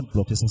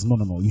roadblocks. He says,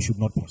 no, you should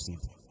not proceed.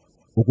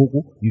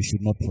 You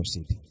should not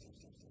proceed.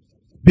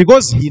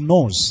 Because He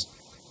knows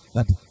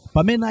that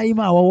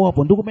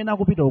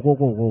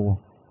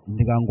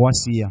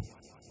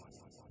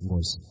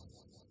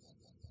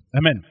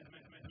Amen.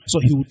 So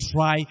He will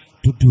try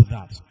to do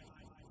that.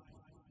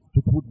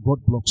 To put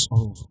roadblocks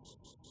all over.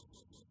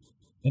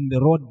 And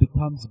the road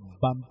becomes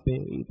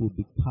bumpy, it will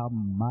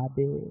become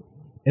muddy.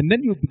 And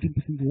then you begin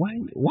to think, why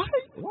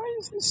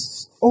is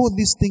this, all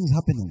these things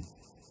happening?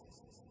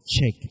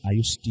 Check, are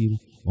you still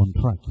on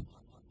track?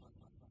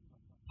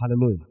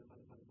 Hallelujah.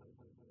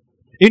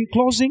 In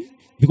closing,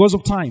 because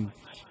of time,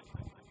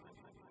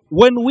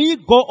 when we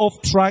go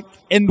off track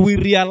and we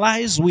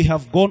realize we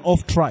have gone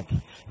off track,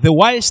 the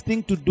wise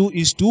thing to do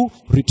is to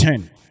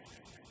return.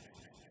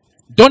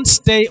 Don't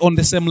stay on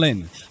the same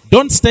lane.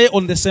 Don't stay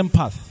on the same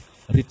path.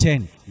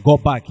 Return. Go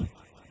back.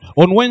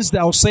 On Wednesday,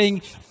 I was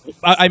saying,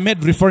 I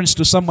made reference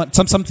to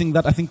something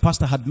that I think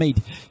Pastor had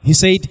made. He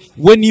said,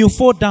 when you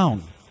fall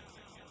down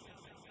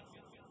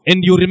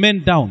and you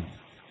remain down,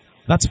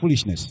 that's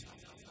foolishness.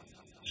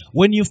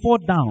 When you fall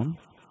down,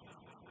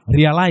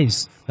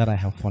 realize that I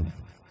have fallen.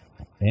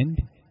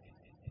 And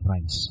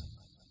rise.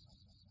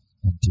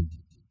 Continue.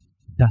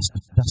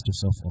 Dust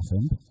yourself off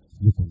and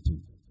you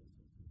continue.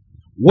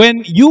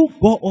 When you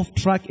go off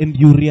track and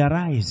you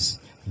realize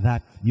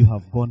that you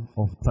have gone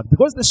off track,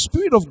 because the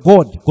Spirit of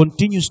God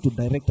continues to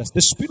direct us.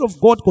 The Spirit of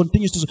God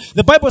continues to.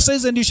 The Bible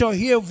says, and you shall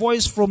hear a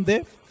voice from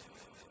the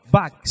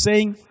back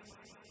saying,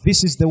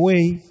 this is the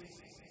way,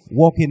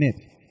 walk in it.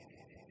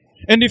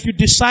 And if you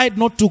decide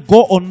not to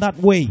go on that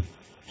way,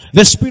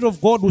 the Spirit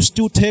of God will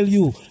still tell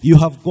you, you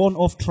have gone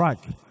off track.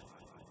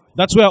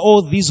 That's where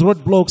all these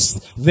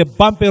roadblocks, the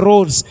bumpy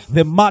roads,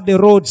 the muddy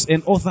roads,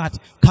 and all that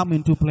come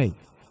into play.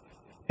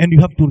 And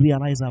you have to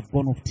realize I've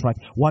gone off track.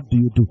 What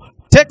do?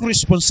 Take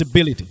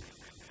responsibility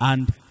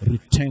and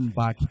return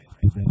back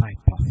to the right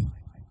path.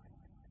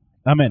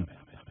 Amen.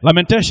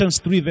 Lamentations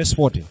 3 verse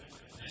 40.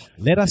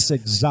 Let us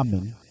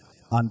examine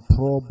and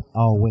probe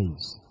our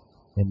ways,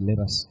 and let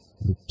us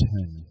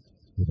return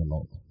to the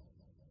Lord.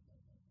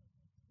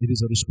 It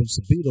is a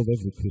responsibility of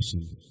every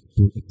Christian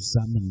to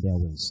examine their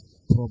ways,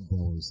 probe their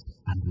ways,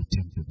 and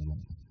return to the Lord.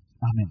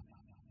 Amen.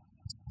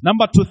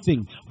 Number 2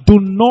 thing, do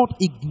not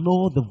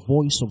ignore the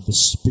voice of the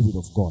Spirit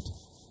of God.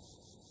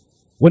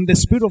 When the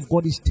Spirit of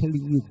God is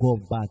telling you, go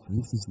back,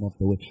 this is not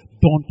the way,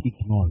 don't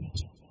ignore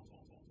it.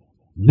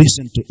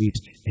 Listen to it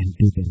and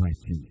do the right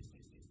thing.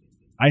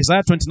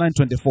 Isaiah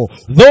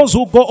 29:24. Those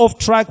who go off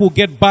track will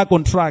get back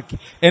on track,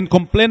 and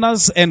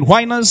complainers and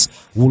whiners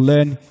will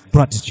learn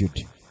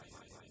gratitude.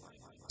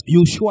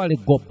 You surely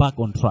go back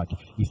on track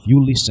if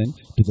you listen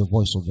to the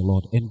voice of the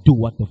Lord and do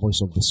what the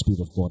voice of the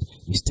Spirit of God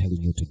is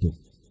telling you to do.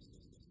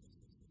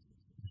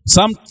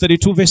 Psalm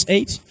 32 verse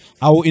 8.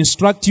 I will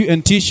instruct you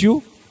and teach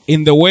you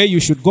in the way you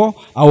should go.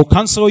 I will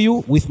counsel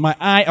you with my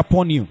eye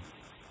upon you.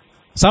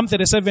 Psalm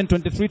 37,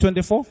 23,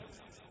 24.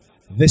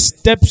 The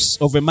steps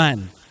of a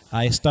man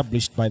are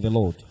established by the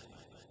Lord.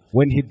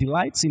 When he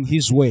delights in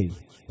his way,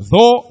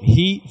 though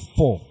he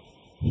fall,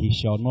 he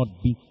shall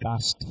not be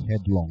cast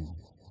headlong,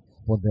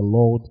 for the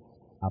Lord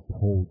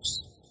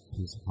upholds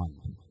his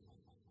hand.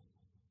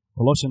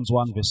 Colossians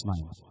 1 verse 9.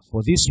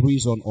 For this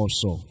reason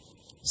also,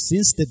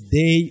 since the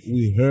day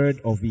we heard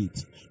of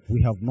it,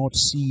 we have not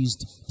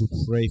ceased to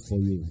pray for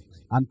you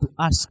and to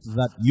ask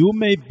that you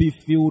may be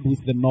filled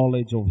with the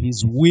knowledge of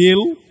his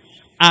will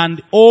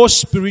and all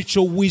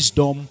spiritual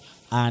wisdom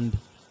and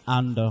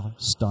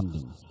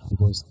understanding,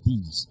 because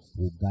these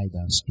will guide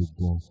us to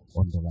go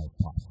on the right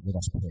path. Let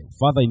us pray.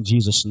 Father, in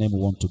Jesus' name, we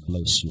want to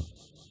bless you.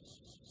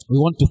 We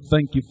want to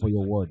thank you for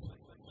your word.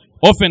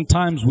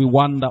 Oftentimes we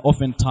wonder,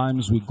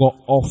 oftentimes we go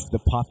off the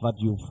path that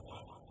you've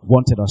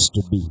wanted us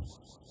to be.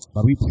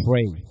 But we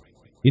pray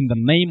in the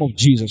name of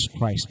Jesus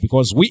Christ,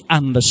 because we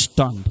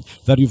understand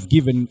that you've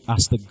given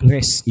us the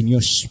grace in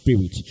your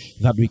Spirit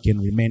that we can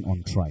remain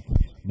on track.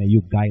 May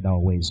you guide our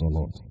ways, O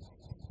Lord.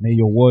 May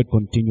your word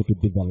continue to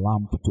be the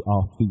lamp to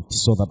our feet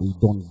so that we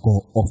don't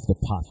go off the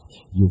path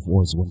you've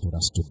always wanted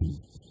us to be.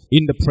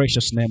 In the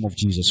precious name of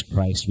Jesus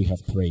Christ we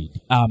have prayed.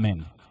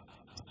 Amen.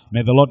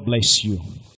 May the Lord bless you.